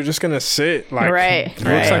cameras, they're just gonna sit like, it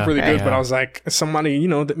looks like really good, but I was like, somebody, you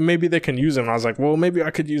know, maybe they can use them. And I was like, well, maybe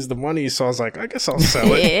I could use the money, so I was like, I guess I'll sell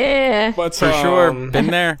it. But for sure, been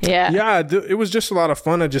there. It was just a lot of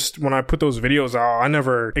fun. When I put those videos out, I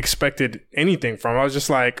never expected anything from it. I was just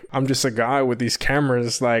like, I'm just a guy with these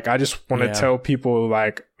cameras, like I just want to tell people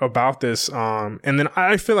like about this, and then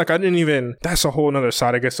I feel like that's a whole nother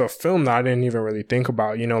side, I guess, of film that I didn't even really think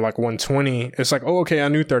about, you know, like 120, it's like, oh, okay, I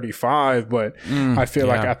knew 35, but I feel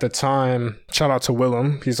like at the time, shout out to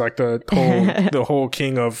Willem, he's like the whole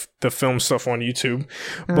king of the film stuff on YouTube,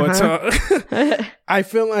 but I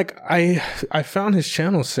feel like I found his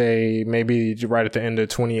channel, say maybe right at the end of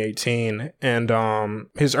 2018, and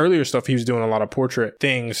his earlier stuff, he was doing a lot of portrait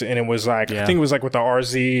things, and it was like I think it was like with the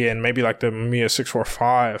RZ and maybe like the Mamiya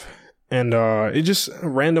 645. And it just a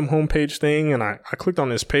random homepage thing. And I clicked on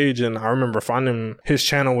this page, and I remember finding his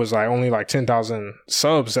channel was like only like 10,000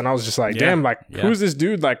 subs. And I was just like, damn, like who's this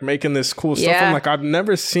dude like making this cool stuff? I'm like, I've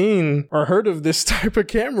never seen or heard of this type of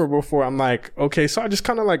camera before. I'm like, okay. So I just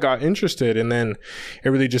kind of like got interested, and then it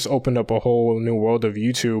really just opened up a whole new world of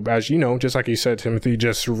YouTube. As you know, just like you said, Timothy,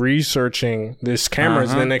 just researching this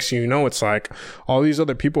cameras. And the next thing you know, it's like all these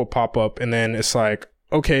other people pop up, and then it's like,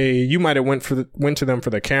 okay, you might have went to them for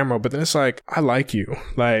the camera, but then it's like, I like you.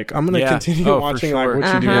 Like, I'm going to continue watching like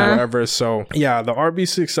what you do or whatever. So yeah, the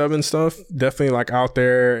RB67 stuff definitely like out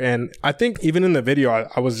there. And I think even in the video,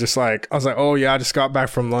 I was like, oh yeah, I just got back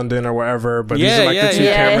from London or whatever. But these are like the two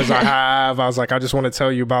cameras I have. I was like, I just want to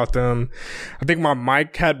tell you about them. I think my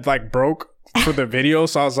mic had like broke for the video,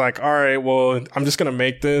 so I was like, all right, well, I'm just gonna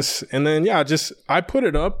make this. And then I put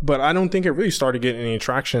it up, but I don't think it really started getting any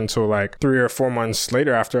traction until like 3 or 4 months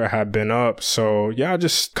later after it had been up. So yeah,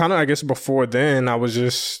 just kind of, I guess before then, I was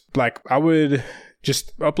just like, I would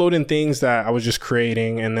just uploading things that I was just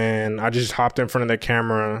creating, and then I just hopped in front of the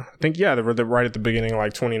camera. I think they were right at the beginning of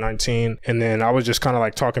like 2019, and then I was just kind of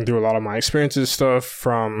like talking through a lot of my experiences stuff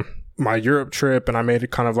from my Europe trip, and I made it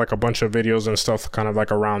kind of like a bunch of videos and stuff kind of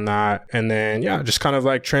like around that. And then just kind of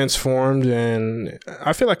like transformed, and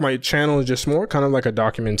I feel like my channel is just more kind of like a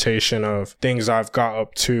documentation of things I've got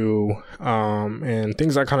up to, and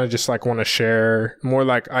things I kind of just like want to share, more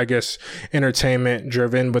like, I guess, entertainment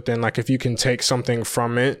driven, but then like if you can take something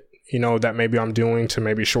from it, you know, that maybe I'm doing to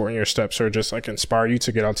maybe shorten your steps or just like inspire you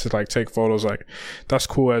to get out to like take photos, like that's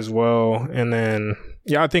cool as well. And then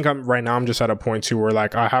I think I'm just at a point too where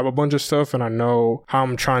like I have a bunch of stuff and I know how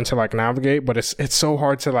I'm trying to like navigate, but it's so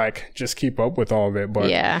hard to like just keep up with all of it. But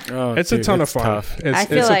it's a ton of fun. Tough.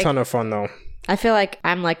 It's a ton of fun though. I feel like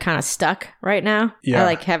I'm like kind of stuck right now. I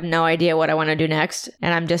like have no idea what I want to do next,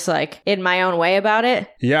 and I'm just like in my own way about it.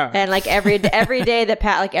 And like every day that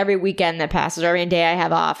like every weekend that passes, or every day I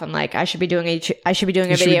have off, I'm like, I should be doing a video. I should be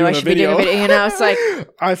doing a video. You know, it's like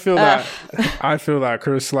I feel that,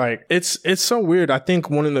 Chris. Like it's so weird. I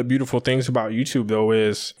think one of the beautiful things about YouTube though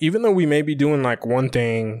is even though we may be doing like one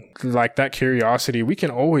thing, like that curiosity, we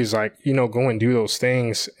can always like, you know, go and do those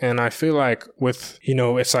things. And I feel like with, you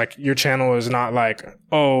know, it's like your channel is not like,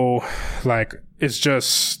 oh, like it's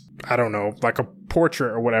just, I don't know, like a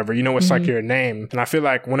portrait or whatever, you know, it's like your name. And I feel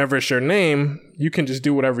like whenever it's your name, you can just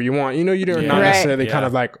do whatever you want. You know, you're not necessarily kind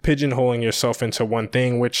of like pigeonholing yourself into one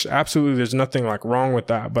thing, which absolutely there's nothing like wrong with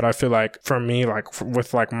that. But I feel like for me, like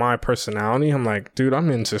with like my personality, I'm like, dude,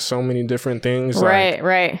 I'm into so many different things.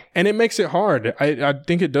 Right. And it makes it hard. I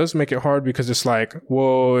think it does make it hard because it's like,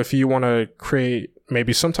 well, if you want to create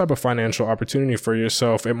maybe some type of financial opportunity for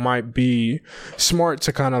yourself, it might be smart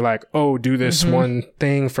to kind of like, do this one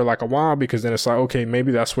thing for like a while, because then it's like, okay,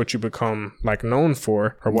 maybe that's what you become like known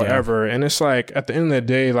for or whatever. And it's like at the end of the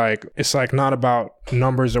day, like it's like not about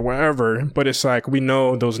numbers or whatever, but it's like we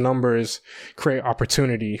know those numbers create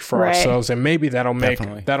opportunity for ourselves, and maybe that'll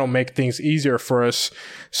make things easier for us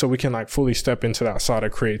so we can like fully step into that side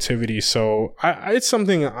of creativity. So it's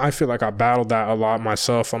something I feel like I battled that a lot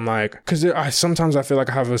myself. I'm like, because sometimes I feel like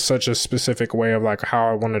I have such a specific way of like how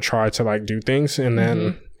I want to try to like do things, and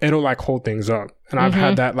then it'll like hold things up. And I've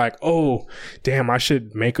had that like, oh, damn, I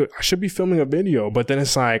should be filming a video. But then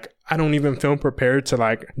it's like, I don't even feel prepared to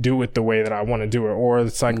like do it the way that I want to do it. Or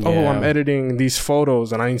it's like, oh, I'm editing these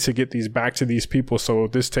photos and I need to get these back to these people. So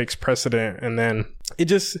this takes precedent. And then it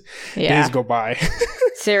just, days go by.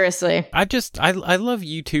 Seriously. I love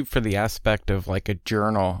YouTube for the aspect of like a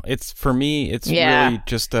journal. It's for me, it's really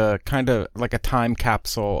just a kind of like a time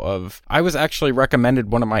capsule of, I was actually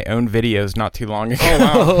recommended one of my own videos not too long ago.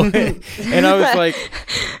 Oh, wow. And I was like,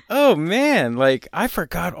 oh man, like I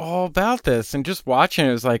forgot all about this. And just watching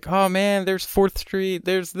it was like, oh man, there's 4th Street,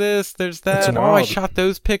 there's this, there's that. Oh, I shot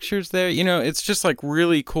those pictures there. You know, it's just like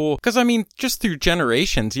really cool. Because I mean, just through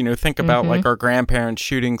generations, you know, think about like our grandparents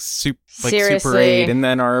shooting Super 8, and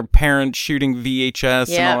then our parents shooting VHS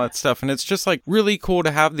and all that stuff. And it's just like really cool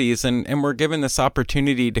to have these. And we're given this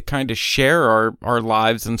opportunity to kind of share our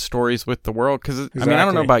lives and stories with the world. Because I mean, I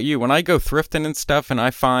don't know about you. When I go thrifting and stuff and I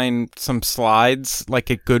find some slides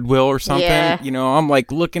like at Goodwill or something, you know, I'm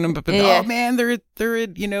like looking them up and oh man, they're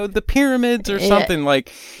at, you know, the pyramids or something.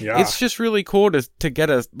 Like it's just really cool to get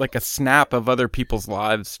a snap of other people's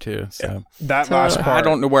lives too. So that last part, I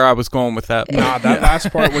don't know where I was going with that. That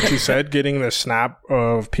last part, what you said, getting the snap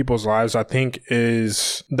of people's lives, I think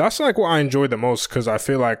that's like what I enjoy the most. Because I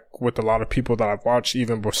feel like with a lot of people that I've watched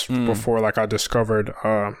even before like I discovered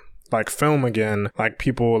like film again, like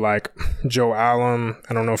people like Joe Allen.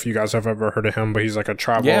 I don't know if you guys have ever heard of him, but he's like a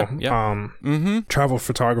travel travel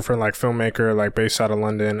photographer, like filmmaker, like based out of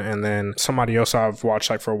London. And then somebody else I've watched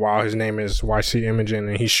like for a while, his name is YC Imogen,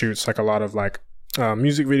 and he shoots like a lot of like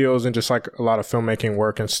music videos and just like a lot of filmmaking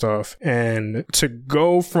work and stuff. And to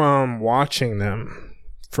go from watching them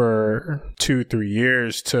for 2-3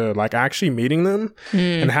 years to like actually meeting them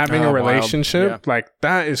and having a relationship, like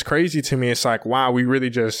that is crazy to me. It's like, wow, we really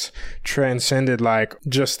just transcended like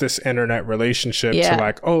just this internet relationship to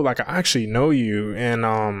like, oh, like I actually know you.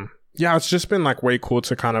 And yeah, it's just been like way cool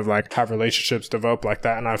to kind of like have relationships develop like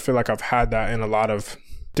that. And I feel like I've had that in a lot of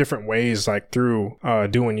different ways, like through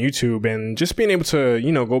doing YouTube and just being able to,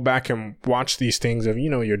 you know, go back and watch these things of, you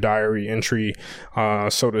know, your diary entry,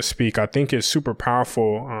 so to speak, I think is super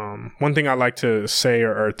powerful. One thing I like to say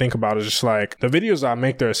or think about is just like the videos I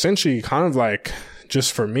make, they're essentially kind of like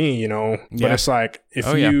just for me, you know, but it's like if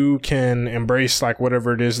you can embrace like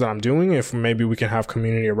whatever it is that I'm doing, if maybe we can have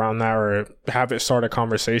community around that or have it start a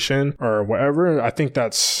conversation or whatever, I think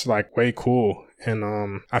that's like way cool.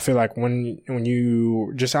 And I feel like when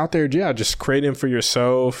you just out there, just creating for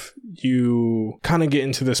yourself, you kind of get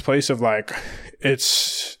into this place of like,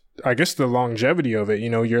 it's, I guess, the longevity of it. You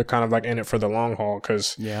know, you're kind of like in it for the long haul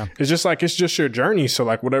because it's just like, it's just your journey. So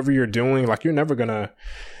like whatever you're doing, like you're never gonna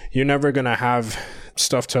have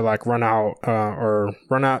stuff to like run out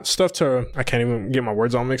stuff to, I can't even get my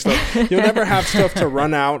words all mixed up. You'll never have stuff to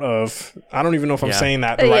run out of. I don't even know if I'm saying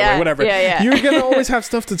that the right way, whatever. You're going to always have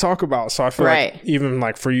stuff to talk about. So I feel like even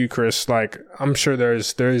like for you, Chris, like I'm sure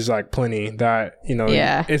there's like plenty that, you know,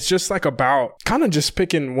 it's just like about kind of just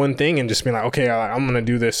picking one thing and just being like, okay, I'm going to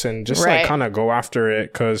do this and just like kind of go after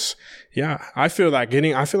it. Cause I feel like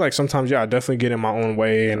sometimes, I definitely get in my own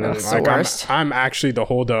way. And then like I'm actually the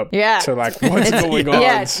hold up to like what's going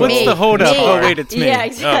on. So what's the hold up? Oh, wait, it's me. Yeah,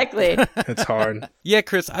 exactly. It's hard. Yeah,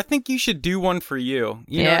 Chris, I think you should do one for you.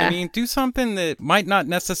 You know what I mean? Do something that might not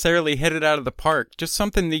necessarily hit it out of the park. Just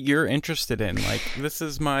something that you're interested in. Like, this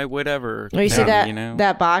is my whatever. You see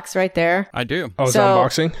that box right there? I do. Oh, it's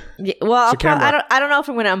unboxing? Yeah, well, I don't know if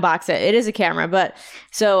I'm going to unbox it. It is a camera, but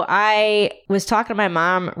so I was talking to my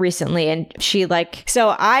mom recently and she like, so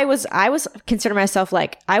I was considering myself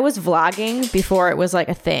like, I was vlogging before it was like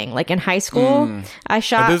a thing. Like in high school, I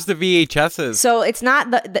shot. Are those the VHSs? So it's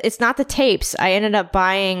not the tapes. I ended up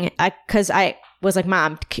buying, because I was like,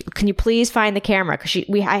 Mom, can you please find the camera? Because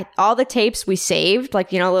we had all the tapes we saved,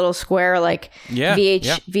 like, you know, little square, like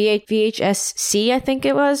VHS-C, I think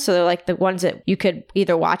it was. So they're like the ones that you could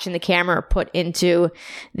either watch in the camera or put into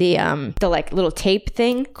the like little tape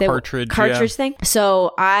thing, cartridge thing.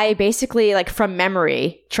 So I basically like from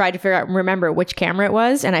memory tried to remember which camera it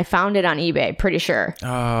was, and I found it on eBay, pretty sure.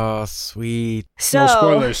 Oh, sweet. So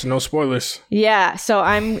no spoilers. Yeah. So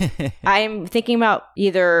I'm thinking about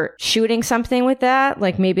either shooting something with that,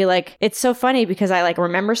 like maybe like, it's so funny because I like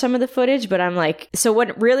remember some of the footage, but I'm like, so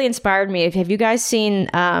what really inspired me, have you guys seen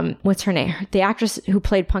what's her name, the actress who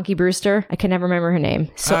played Punky Brewster? I can never remember her name.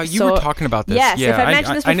 You were talking about this. Yes, if I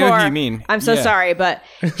mentioned this before, I know who you mean. I'm so sorry, but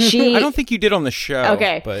she I don't think you did on the show.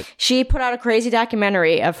 Okay, but she put out a crazy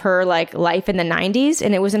documentary of her like life in the 90s,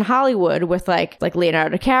 and it was in Hollywood with like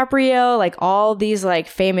Leonardo DiCaprio, like all these like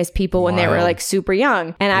famous people when they were like super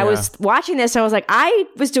young. And I was watching this, I was like, I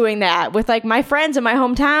was doing that with like my friends in my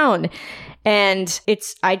hometown. And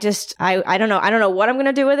it's, I don't know what I'm going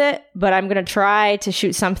to do with it, but I'm going to try to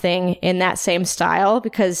shoot something in that same style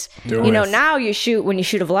because, you know, now when you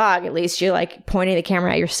shoot a vlog, at least you're like pointing the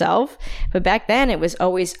camera at yourself. But back then it was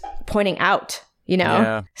always pointing out, you know?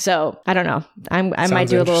 Yeah. So I don't know. I might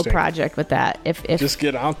do a little project with that. If just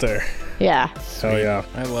get out there. Yeah. Oh yeah.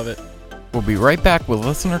 I love it. We'll be right back with a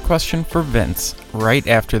listener question for Vince right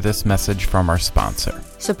after this message from our sponsor.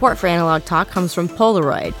 Support for Analog Talk comes from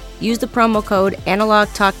Polaroid. Use the promo code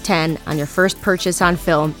AnalogTalk10 on your first purchase on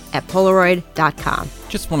film at Polaroid.com.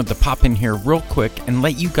 Just wanted to pop in here real quick and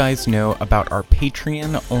let you guys know about our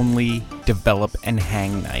Patreon-only Develop and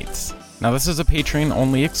Hang nights. Now, this is a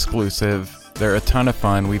Patreon-only exclusive. They're a ton of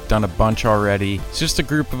fun. We've done a bunch already. It's just a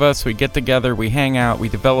group of us. We get together, we hang out, we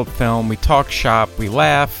develop film, we talk shop, we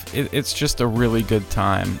laugh. It's just a really good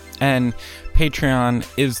time. And Patreon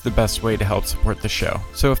is the best way to help support the show.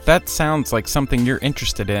 So if that sounds like something you're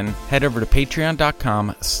interested in, head over to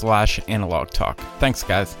patreon.com/analogtalk. Thanks,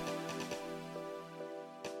 guys.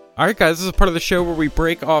 Alright guys, this is part of the show where we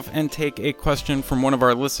break off and take a question from one of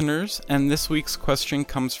our listeners, and this week's question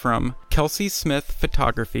comes from Kelsey Smith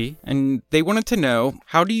Photography, and they wanted to know,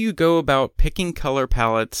 how do you go about picking color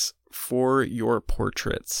palettes for your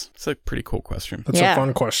portraits? It's a pretty cool question. That's a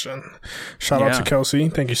fun question. Shout out to Kelsey.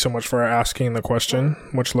 Thank you so much for asking the question.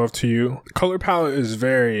 Much love to you. Color palette is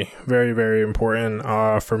very, very, very important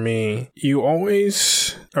for me. You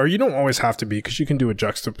always, or you don't always have to be, because you can do a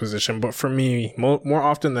juxtaposition. But for me, more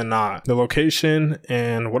often than not, the location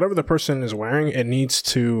and whatever the person is wearing, it needs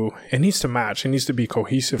to match. It needs to be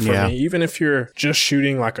cohesive for me. Even if you're just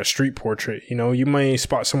shooting like a street portrait, you know, you may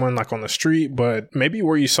spot someone like on the street, but maybe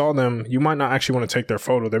where you saw them, you might not actually want to take their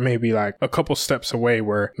photo. There may be like a couple steps away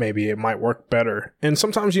where maybe it might work better. And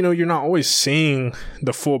sometimes, you know, you're not always seeing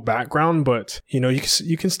the full background, but you know,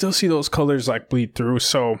 you can still see those colors like bleed through.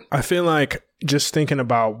 So I feel like just thinking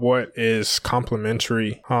about what is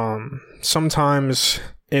complementary, sometimes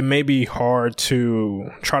it may be hard to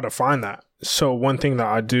try to find that. So one thing that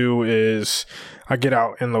I do is I get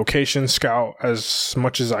out and location scout as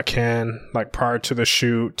much as I can, like prior to the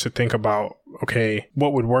shoot, to think about, okay,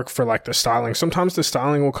 what would work for like the styling. Sometimes the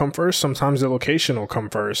styling will come first. Sometimes the location will come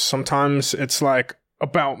first. Sometimes it's like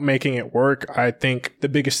about making it work. I think the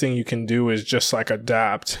biggest thing you can do is just like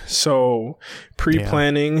adapt. So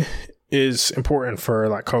pre-planning is important for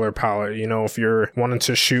like color palette. You know, if you're wanting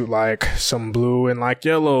to shoot like some blue and like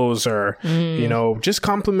yellows, or you know, just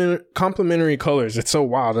complementary colors, it's so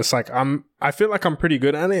wild. It's like I feel like I'm pretty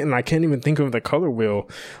good at it, and I can't even think of the color wheel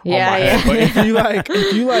on my head. But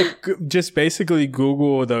if you just basically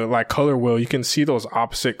Google the like color wheel, you can see those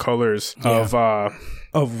opposite colors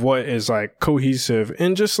of what is like cohesive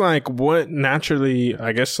and just like what naturally,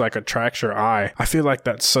 I guess, like attracts your eye. I feel like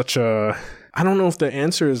that's such a, I don't know if the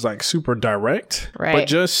answer is like super direct, but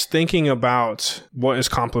just thinking about what is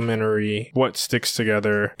complementary, what sticks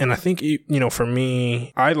together. And I think, you know, for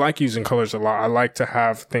me, I like using colors a lot. I like to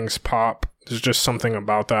have things pop. There's just something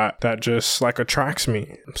about that just like attracts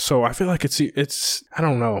me. So I feel like it's I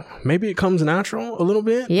don't know, maybe it comes natural a little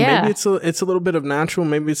bit. Maybe it's a little bit of natural.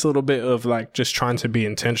 Maybe it's a little bit of like just trying to be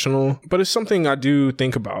intentional, but it's something I do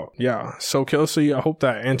think about. Yeah. So Kelsey, I hope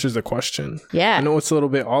that answers the question. Yeah. I know it's a little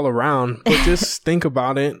bit all around, but just think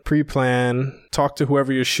about it, pre-plan, talk to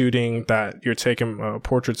whoever you're shooting that you're taking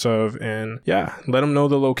portraits of, and let them know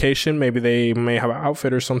the location. Maybe they may have an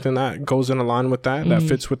outfit or something that goes in line with that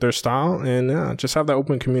fits with their style. And just have that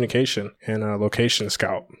open communication and location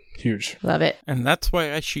scout. Huge. Love it. And that's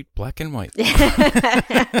why I shoot black and white.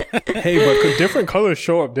 Hey, but different colors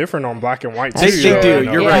show up different on black and white too. They do.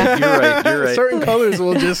 You're right. Certain colors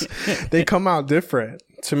will they come out different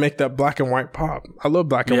to make that black and white pop. I love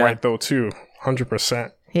black and white though too.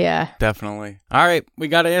 100%. Yeah. Definitely. All right. We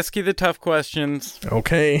got to ask you the tough questions.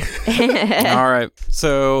 Okay. All right.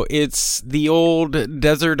 So it's the old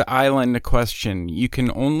desert island question. You can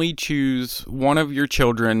only choose one of your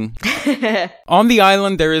children. On the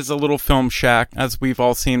island, there is a little film shack, as we've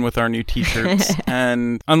all seen with our new t-shirts,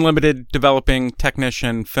 and unlimited developing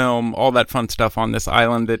technician, film, all that fun stuff on this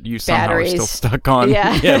island that you somehow are still stuck on.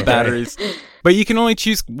 Yeah, batteries. But you can only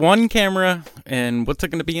choose one camera, and what's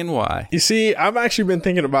it going to be and why? You see, I've actually been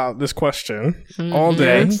thinking about this question all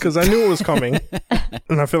day because I knew it was coming.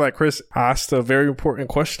 And I feel like Chris asked a very important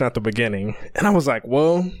question at the beginning. And I was like,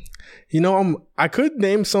 well, you know, I could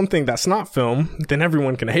name something that's not film, then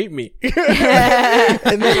everyone can hate me.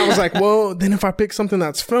 And then I was like, well, then if I pick something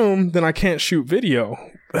that's film, then I can't shoot video.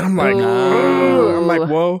 And I'm like,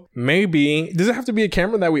 well, maybe. Does it have to be a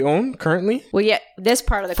camera that we own currently? Well, yeah, this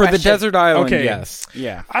part of the question. For the desert island, okay. Yes.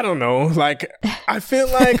 Yeah. I don't know. Like, I feel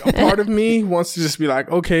like a part of me wants to just be like,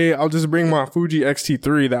 okay, I'll just bring my Fuji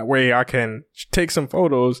X-T3. That way I can take some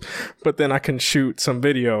photos, but then I can shoot some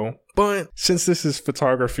video. But since this is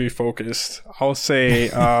photography focused, I'll say,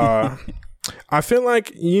 I feel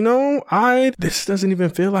like, you know, this doesn't even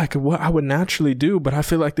feel like what I would naturally do, but I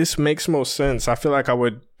feel like this makes most sense. I feel like I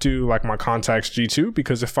would do like my Contax G2,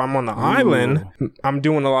 because if I'm on the island, I'm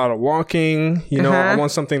doing a lot of walking, you know, I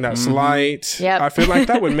want something that's light. I feel like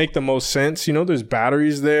that would make the most sense. You know, there's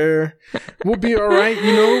batteries there. We'll be all right.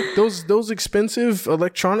 You know, those expensive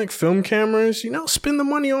electronic film cameras, you know, spend the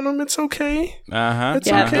money on them. It's okay. It's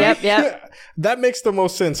okay. Yep. That makes the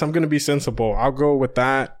most sense. I'm going to be sensible. I'll go with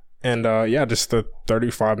that. And just the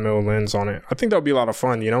 35mm lens on it. I think that would be a lot of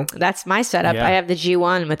fun, you know? That's my setup. I have the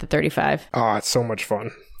G1 with the 35. Oh, it's so much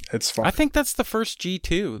fun. It's fun. I think that's the first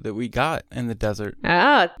G2 that we got in the desert.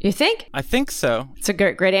 Oh, you think? I think so. It's a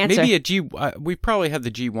great answer. Maybe we probably had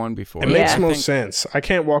the G1 before. It makes most sense. I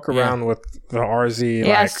can't walk around with the RZ.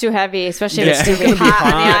 Yeah, it's too heavy, especially if it's too hot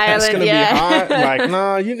on the island. It's going to be hot. Like,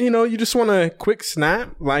 nah, you know, you just want a quick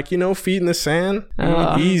snap. Like, you know, feet in the sand.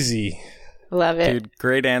 Easy. Love it. Dude,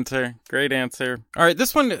 great answer. All right,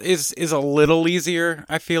 this one is a little easier,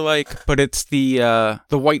 I feel like, but it's the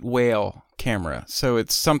white whale camera. So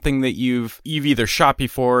it's something that you've either shot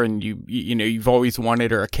before and you've always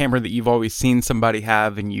wanted, or a camera that you've always seen somebody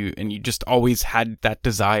have, and you just always had that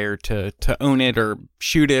desire to own it or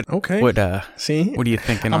shoot it. Okay. What are you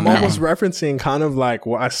thinking on that? I'm almost referencing kind of like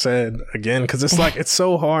what I said again, because it's like, it's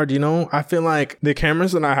so hard, I feel like the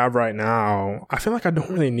cameras that I have right now, I feel like I don't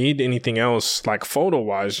really need anything else, like photo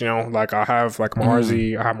wise, like I have like my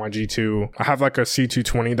RZ, I have my G2, I have like a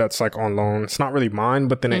C220 that's like on loan. It's not really mine,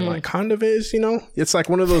 but then it like kind of is, it's like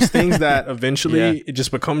one of those things that eventually it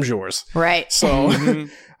just becomes yours. Right. So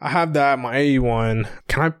I have that, my AE1.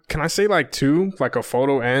 Can I say like two, like a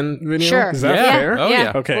photo and video? Sure. Is that fair? Oh,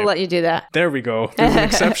 yeah. Okay. We'll let you do that. There we go. There's an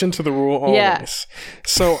exception to the rule always. Yeah.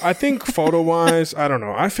 So I think photo wise, I don't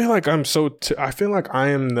know. I feel like I feel like I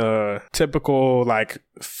am the typical like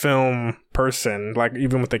film person, like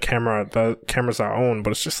even with the cameras I own,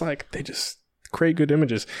 but it's just like they just create good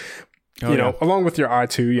images. Along with your eye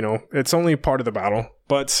too, it's only part of the battle.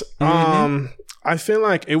 But I feel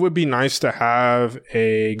like it would be nice to have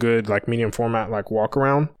a good like medium format like walk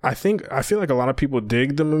around. I feel like a lot of people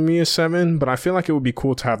dig the Mamiya 7, but I feel like it would be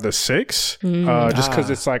cool to have the 6 just because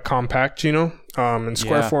it's like compact, and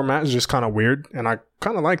square format is just kind of weird, and I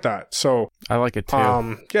kind of like that. So I like it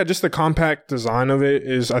too. Just the compact design of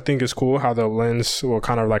it I think is cool, how the lens will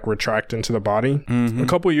kind of like retract into the body. A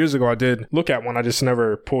couple of years ago I did look at one, I just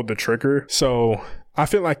never pulled the trigger. So I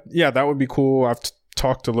feel like that would be cool. I've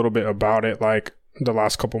talked a little bit about it like the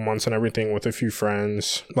last couple months and everything with a few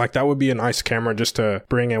friends. Like that would be a nice camera just to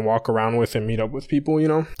bring and walk around with and meet up with people,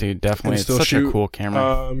 Dude, definitely. It's such a cool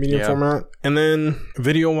camera. Medium format. And then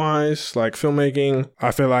video wise, like filmmaking,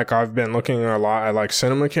 I feel like I've been looking a lot at like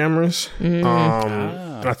cinema cameras. And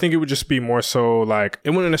I think it would just be more so like, it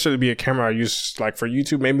wouldn't necessarily be a camera I use like for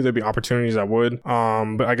YouTube. Maybe there'd be opportunities I would.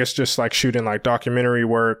 But I guess just like shooting like documentary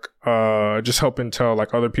work, just helping tell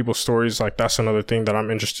like other people's stories. Like that's another thing that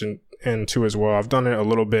I'm interested into as well. I've done it a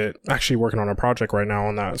little bit, actually working on a project right now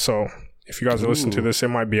on that. So if you guys are listening to this, it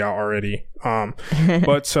might be out already.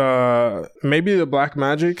 But maybe the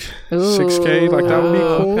Blackmagic 6K, like that would be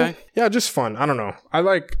cool. Okay. Yeah, just fun. I don't know.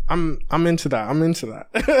 I'm into that.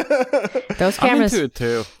 Those cameras. I'm into it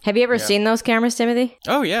too. Have you ever seen those cameras, Timothy?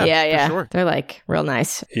 Oh yeah. Yeah. For sure. They're like real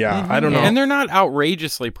nice. Yeah, I don't know. And they're not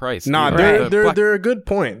outrageously priced. Nah, they're a good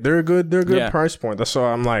point. They're a good price point. That's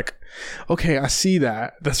why I'm like, okay, I see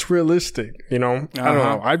that. That's realistic. I don't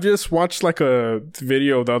know. I just watched like a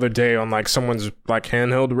video the other day on like someone's like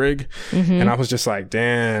handheld rig, and I was just like,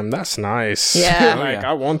 damn, that's nice. Yeah.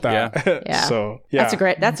 I want that. Yeah. So That's a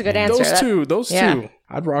good answer. Those two.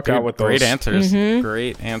 I'd rock out with those. Great answers.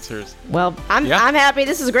 Great answers. Well, I'm happy.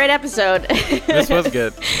 This is a great episode. This was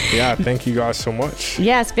good. Yeah, thank you guys so much.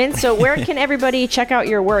 Yes, Vince. So where can everybody check out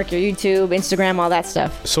your work, your YouTube, Instagram, all that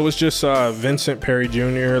stuff? So it's just Vincent Perry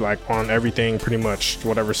Jr., like on everything, pretty much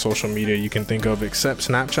whatever social media you can think of except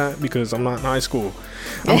Snapchat, because I'm not in high school.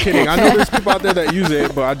 I'm kidding. I know there's people out there that use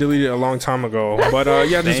it, but I deleted it a long time ago. But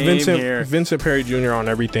just Vincent Perry Jr. on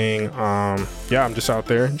everything. I'm just out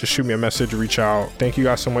there. Just shoot me a message, reach out. Thank you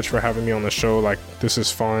guys so much for having me on the show. Like, this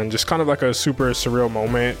is fun. Just kind of like a super surreal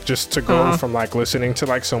moment, just to go from like listening to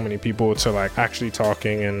like so many people to like actually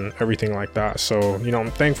talking and everything like that. So, I'm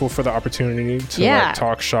thankful for the opportunity to like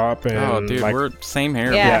talk shop and like, we're same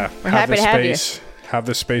here. Yeah, we're happy to have you. Have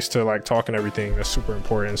the space to like talk and everything. That's super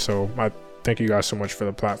important. So thank you guys so much for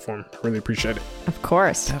the platform. I really appreciate it. Of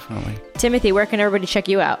course. Definitely. Timothy, where can everybody check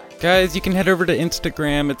you out? Guys, you can head over to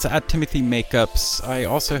Instagram. It's @TimothyMakeups. I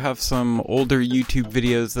also have some older YouTube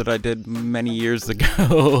videos that I did many years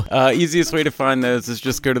ago. Easiest way to find those is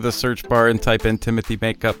just go to the search bar and type in Timothy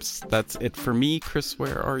Makeups. That's it for me. Chris,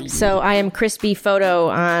 where are you? So I am Crispy Photo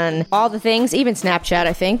on all the things, even Snapchat,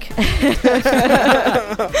 I think.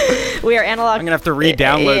 We are Analog. I'm going to have to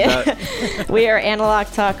re-download that. We are Analog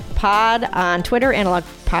Talk Pod on Twitter, Analog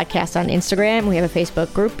Podcast on Instagram. We have a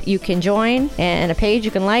Facebook group you can join and a page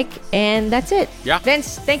you can like, and that's it. Yeah.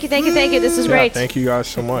 Vince, thank you. This is great. Thank you guys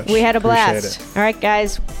so much. We had a blast. All right,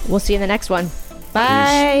 guys. We'll see you in the next one.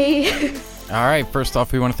 Bye. All right. First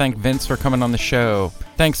off, we want to thank Vince for coming on the show.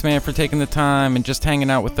 Thanks, man, for taking the time and just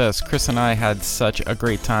hanging out with us. Chris and I had such a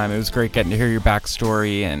great time. It was great getting to hear your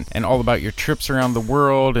backstory and all about your trips around the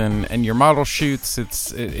world and your model shoots.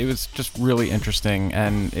 It was just really interesting,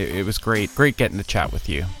 and it was great getting to chat with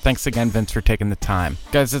you. Thanks again, Vince, for taking the time.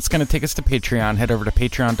 Guys, it's going to take us to Patreon. Head over to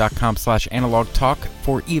patreon.com/analogtalk.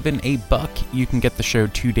 For even $1, you can get the show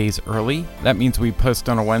 2 days early. That means we post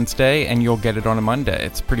on a Wednesday, and you'll get it on a Monday.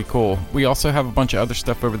 It's pretty cool. We also have a bunch of other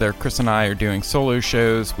stuff over there. Chris and I are doing solo shows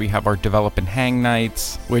shows. We have our Develop and Hang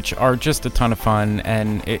nights, which are just a ton of fun,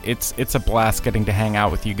 and it's a blast getting to hang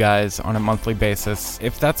out with you guys on a monthly basis.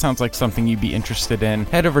 If that sounds like something you'd be interested in,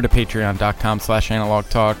 head over to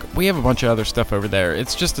patreon.com/analogtalk. We have a bunch of other stuff over there.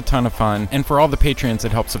 It's just a ton of fun. And for all the Patreons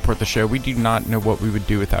that help support the show, we do not know what we would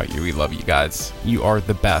do without you. We love you guys. You are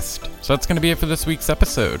the best. So that's going to be it for this week's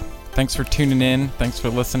episode. Thanks for tuning in. Thanks for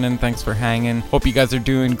listening. Thanks for hanging. Hope you guys are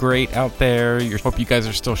doing great out there. Hope you guys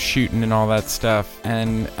are still shooting and all that stuff.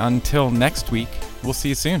 And until next week, we'll see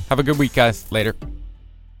you soon. Have a good week, guys. Later.